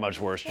not that much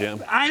worse,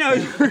 Jim. I know,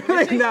 you're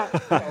really not.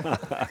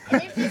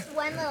 There's just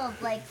one little,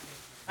 like...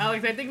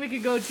 Alex, I think we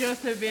could go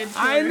just a bit shorter.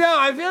 I know.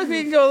 I feel like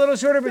we can go a little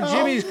shorter, but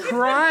Jimmy's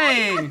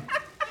crying.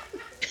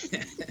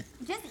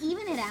 Just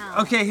even it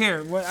out. Okay,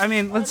 here. I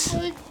mean, let's...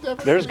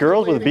 There's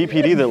girls with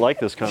BPD that like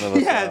this kind of a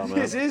Yeah, style, man.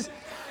 this is...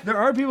 There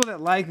are people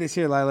that like this.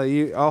 Here, Lila,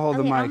 I'll hold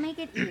the mic. I'll make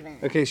it even.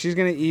 Okay, she's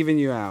going to even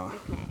you out.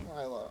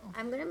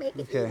 I'm going to make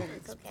it Okay. even.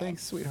 It's okay.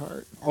 Thanks,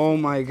 sweetheart. Oh,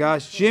 my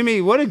gosh.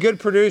 Jimmy, what a good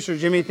producer,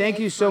 Jimmy. Thank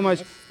you so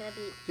much.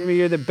 Jimmy,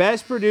 you're the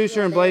best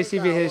producer in Blaze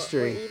TV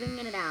history. We're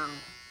evening it out.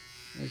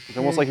 It's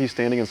almost like he's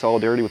standing in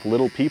solidarity with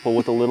little people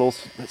with a little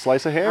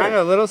slice of hair. I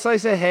know, a little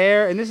slice of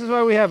hair, and this is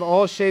why we have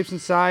all shapes and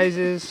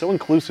sizes. So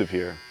inclusive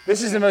here.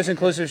 This is the most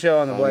inclusive show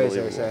on the Blaze,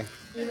 I would say.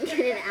 Even get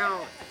it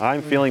out.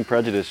 I'm feeling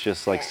prejudice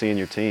just like seeing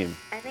your team.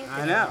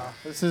 I know.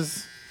 This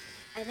is.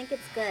 I think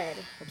it's good.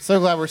 I'm so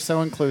glad we're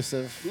so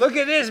inclusive. Look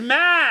at this,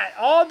 Matt.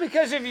 All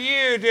because of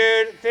you,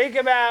 dude. Think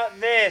about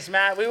this,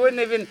 Matt. We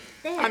wouldn't even.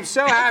 I'm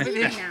so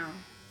happy that.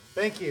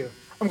 Thank you.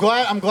 I'm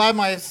glad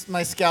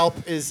my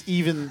scalp is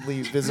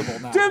evenly visible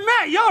now. Dude,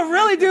 Matt, y'all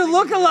really do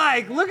look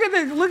alike. Look at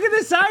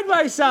the side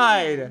by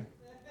side.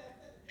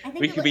 I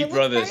think We could be it looks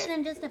brothers. better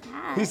than just a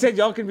pad. He said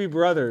y'all can be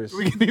brothers.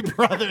 We can be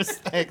brothers.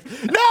 Thanks.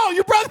 No,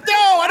 your brother. No,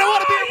 I don't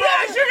want to be a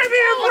brother. Yes, you're gonna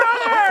be a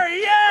brother.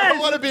 Yes. I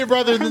want to be a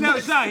brother. No,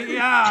 sorry.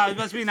 Yeah, it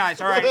must be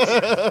nice. All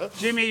right,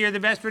 Jimmy, you're the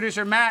best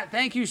producer. Matt,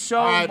 thank you so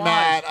All right, much.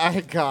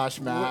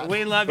 Matt. Matt.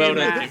 We love Well you,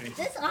 done, Matt. Jimmy.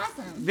 This is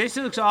awesome. This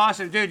looks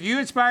awesome, dude. You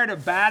inspired a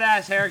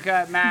badass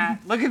haircut, Matt.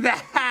 Look at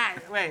that.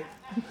 Wait.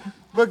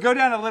 Look, go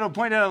down a little.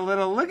 Point out a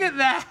little. Look at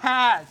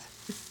that.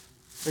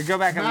 But go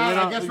back a Matt,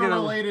 little. I guess we're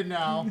related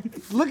now.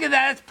 Look at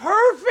that. It's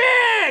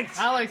perfect.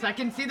 Alex, I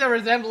can see the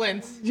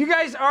resemblance. You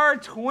guys are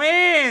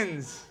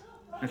twins.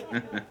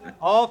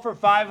 All for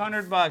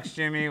 $500,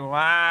 Jimmy.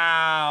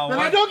 Wow. Then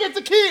I don't get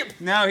to keep.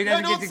 No, he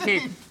doesn't get to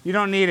keep. You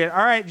don't need it.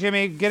 All right,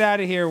 Jimmy, get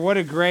out of here. What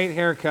a great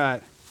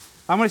haircut.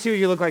 I'm gonna see what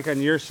you look like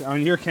on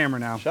your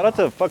camera now. Shout out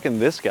to fucking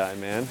this guy,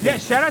 man. Yeah,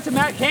 shout out to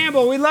Matt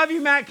Campbell. We love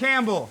you, Matt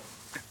Campbell.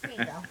 There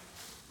you go.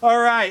 All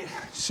right,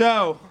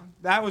 so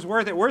that was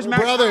worth it. Where's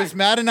Max? Brothers. Hines?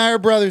 Matt and I are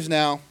brothers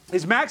now.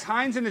 Is Max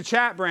Hines in the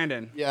chat,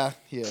 Brandon? Yeah,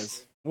 he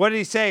is. What did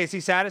he say? Is he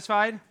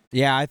satisfied?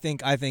 Yeah, I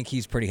think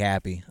he's pretty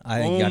happy. I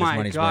think he got his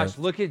money's gosh, worth.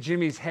 look at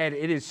Jimmy's head.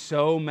 It is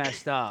so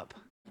messed up.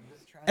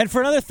 And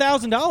for another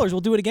 $1,000,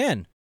 we'll do it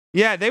again.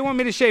 Yeah, they want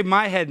me to shave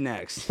my head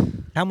next.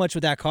 How much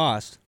would that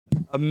cost?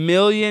 $1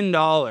 million.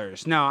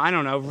 No, I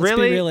don't know. Let's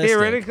really? be realistic.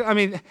 Theoretically? I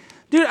mean,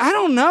 dude, I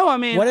don't know. I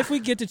mean, What if we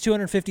get to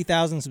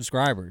 250,000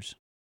 subscribers?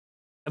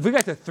 if we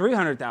got to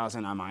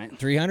 300,000, I might.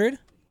 300?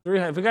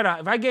 300.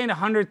 If I gained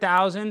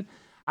 100,000,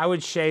 I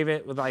would shave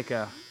it with like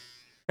a.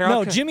 Here,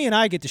 No, Jimmy and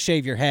I get to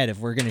shave your head if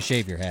we're going to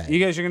shave your head.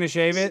 You guys are gonna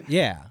shave it?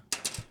 Yeah.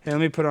 Hey, let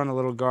me put on a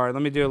little guard.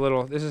 Let me do a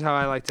little. This is how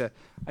I like to.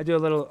 I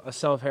do a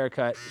self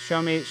haircut.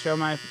 Show my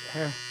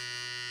hair.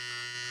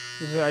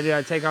 This is what I do.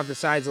 I take off the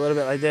sides a little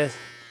bit like this.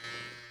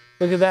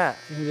 Look at that.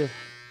 You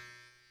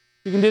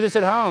can do this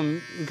at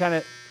home. You kind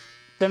of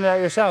thin it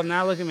out yourself.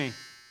 Now look at me.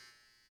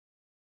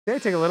 Okay,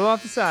 take a little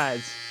off the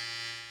sides.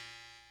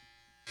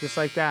 Just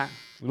like that.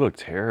 You look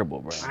terrible,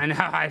 bro. I know,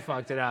 I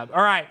fucked it up.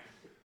 All right.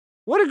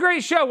 What a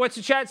great show. What's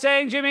the chat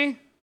saying, Jimmy?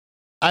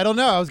 I don't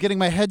know. I was getting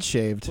my head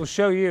shaved. We'll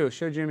show you.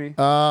 Show Jimmy.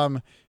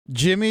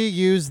 Jimmy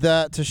used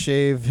that to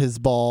shave his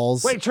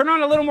balls. Wait, turn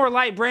on a little more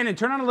light. Brandon,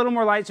 turn on a little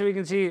more light so we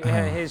can see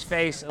his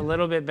face a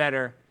little bit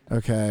better.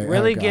 Okay.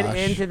 Really oh, get gosh.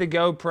 into the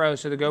GoPro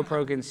so the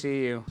GoPro can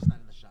see you.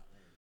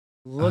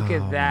 Look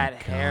at that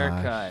gosh.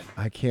 haircut.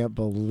 I can't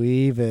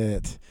believe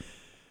it.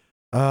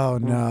 Oh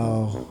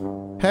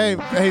no.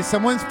 Hey,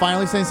 someone's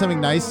finally saying something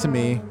nice to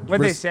me.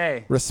 What'd they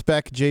say?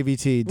 Respect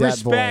JVT, dat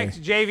Respect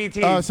boy.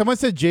 JVT. Oh, someone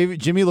said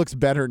Jimmy looks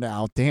better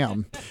now.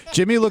 Damn.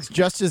 Jimmy looks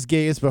just as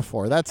gay as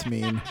before. That's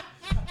mean.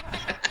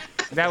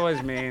 That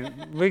was mean.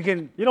 We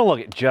can. You don't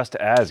look just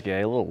as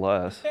gay, a little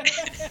less.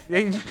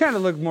 You kind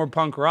of look more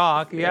punk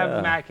rock. You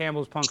have Matt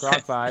Campbell's punk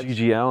rock vibe.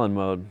 G.G. Allen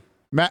mode.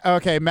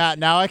 Okay, Matt.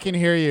 Now I can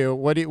hear you.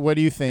 What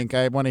do you think?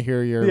 I want to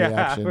hear your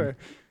reaction.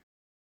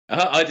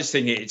 I just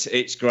think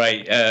it's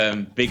great.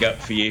 Big up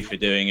for you for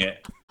doing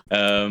it.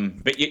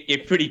 But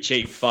you're pretty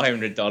cheap,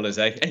 $500.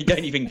 Eh? You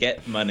don't even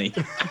get money.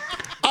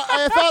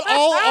 I thought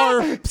all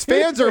our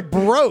fans are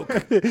broke.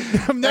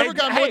 I've never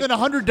got more than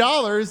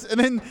 $100, and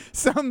then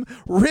some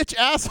rich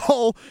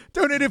asshole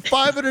donated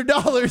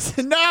 $500,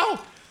 and now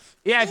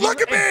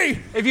look at me.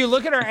 If you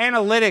look at our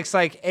analytics,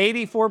 like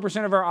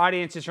 84% of our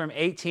audience is from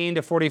 18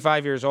 to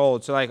 45 years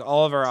old. So like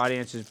all of our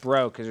audience is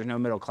broke because there's no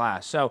middle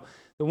class. So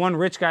the one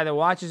rich guy that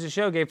watches the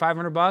show gave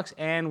 $500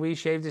 and we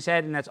shaved his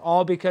head, and that's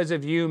all because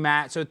of you,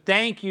 Matt. So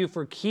thank you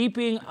for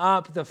keeping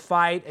up the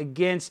fight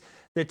against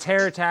the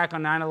terror attack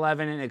on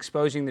 9/11 and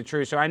exposing the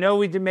truth. So I know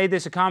we made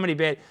this a comedy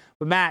bit,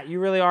 but Matt, you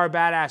really are a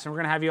badass, and we're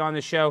going to have you on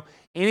the show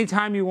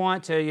anytime you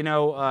want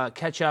to,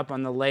 catch up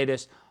on the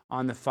latest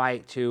on the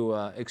fight to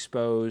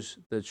expose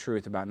the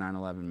truth about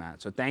 9/11,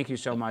 Matt. So thank you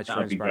so much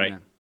for inspiring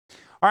that.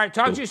 All right,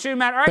 talk to you soon,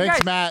 Matt. All right, Thanks,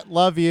 guys. Matt.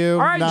 Love you. All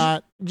right,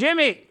 Not.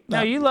 Jimmy.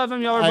 No, you love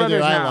him. Y'all are I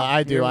brothers do, now.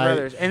 I do. You're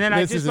brothers. And then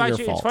I this just isn't bought your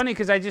you. fault. It's funny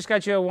because I just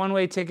got you a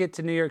one-way ticket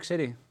to New York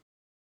City.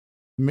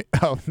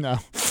 Oh no.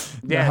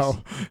 Yes.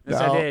 No. Yes,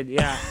 no. I did.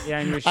 Yeah.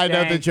 And you're staying. I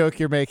know the joke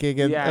you're making.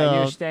 And,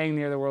 you're staying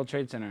near the World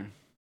Trade Center.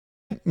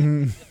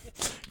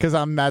 Because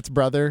I'm Matt's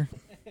brother.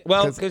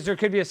 Well, because there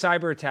could be a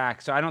cyber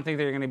attack, so I don't think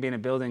they're going to be in a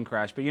building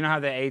crash. But you know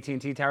how the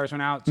AT&T towers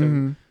went out,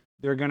 so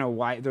they're going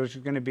to there's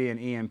going to be an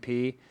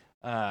EMP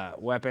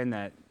weapon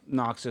that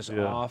knocks us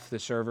off the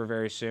server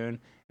very soon.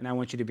 And I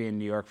want you to be in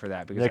New York for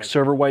that. Because next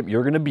server wipe,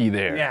 you're going to be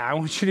there. Yeah, I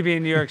want you to be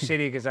in New York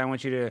City because I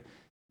want you to.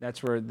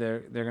 That's where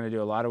they're going to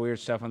do a lot of weird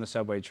stuff on the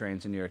subway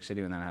trains in New York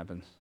City when that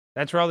happens.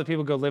 That's where all the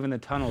people go live in the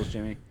tunnels,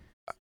 Jimmy.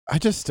 I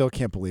just still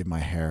can't believe my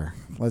hair.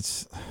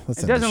 Let's.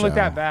 It doesn't look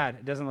that bad.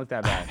 It doesn't look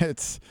that bad.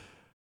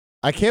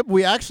 I can't.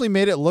 We actually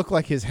made it look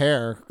like his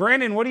hair.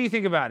 Brandon, what do you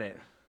think about it?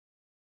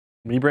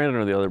 Me, Brandon,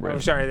 or the other Brandon?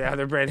 Oh, sorry, the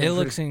other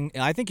Brandon.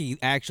 I think he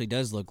actually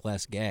does look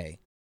less gay.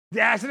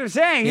 That's what I'm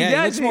saying. Yeah,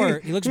 he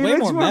does. he looks way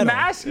more metal.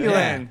 masculine.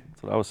 Yeah.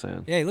 That's what I was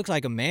saying. Yeah, he looks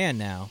like a man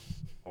now.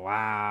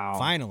 Wow.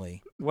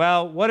 Finally.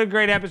 Well, what a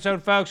great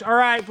episode, folks. All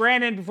right,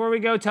 Brandon, before we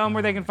go, tell them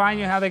where they can find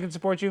you, how they can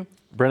support you.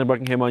 Brandon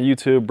Buckingham on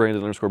YouTube,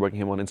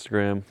 Brandon_Buckingham on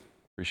Instagram.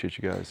 Appreciate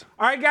you guys.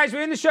 All right, guys, we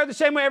end the show the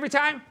same way every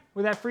time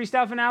with that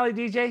freestyle finale.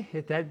 DJ,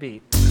 hit that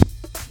beat.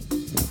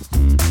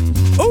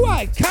 Oh,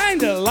 I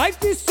kinda like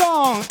this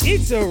song.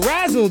 It's a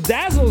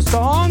razzle-dazzle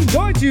song.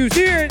 Going to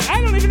hear it. I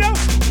don't even know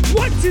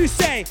what to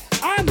say.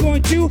 I'm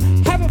going to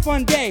have a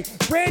fun day.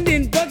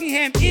 Brandon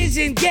Buckingham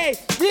isn't gay.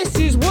 This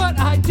is what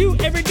I do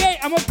every day.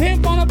 I'm a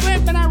pimp on a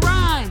blimp and I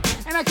rhyme.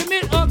 And I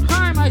commit a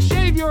crime. I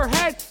shave your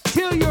head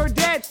till you're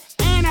dead.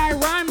 And I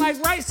rhyme like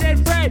Right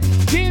Said Fred.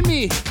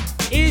 Jimmy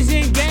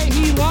isn't gay.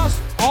 He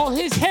lost all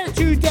his hair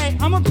today.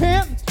 I'm a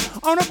pimp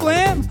on a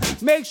blimp.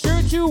 Make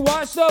sure to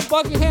watch the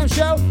Buckingham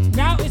show.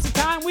 Now it's the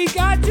time we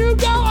got to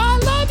go. I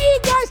love you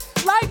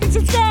guys. Like and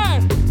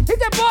subscribe. Hit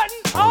that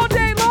button all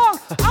day long.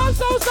 I'm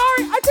so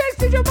sorry I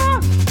texted your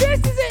mom. This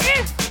is the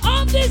end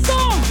of this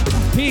song.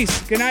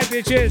 Peace. Good night,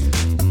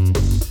 bitches.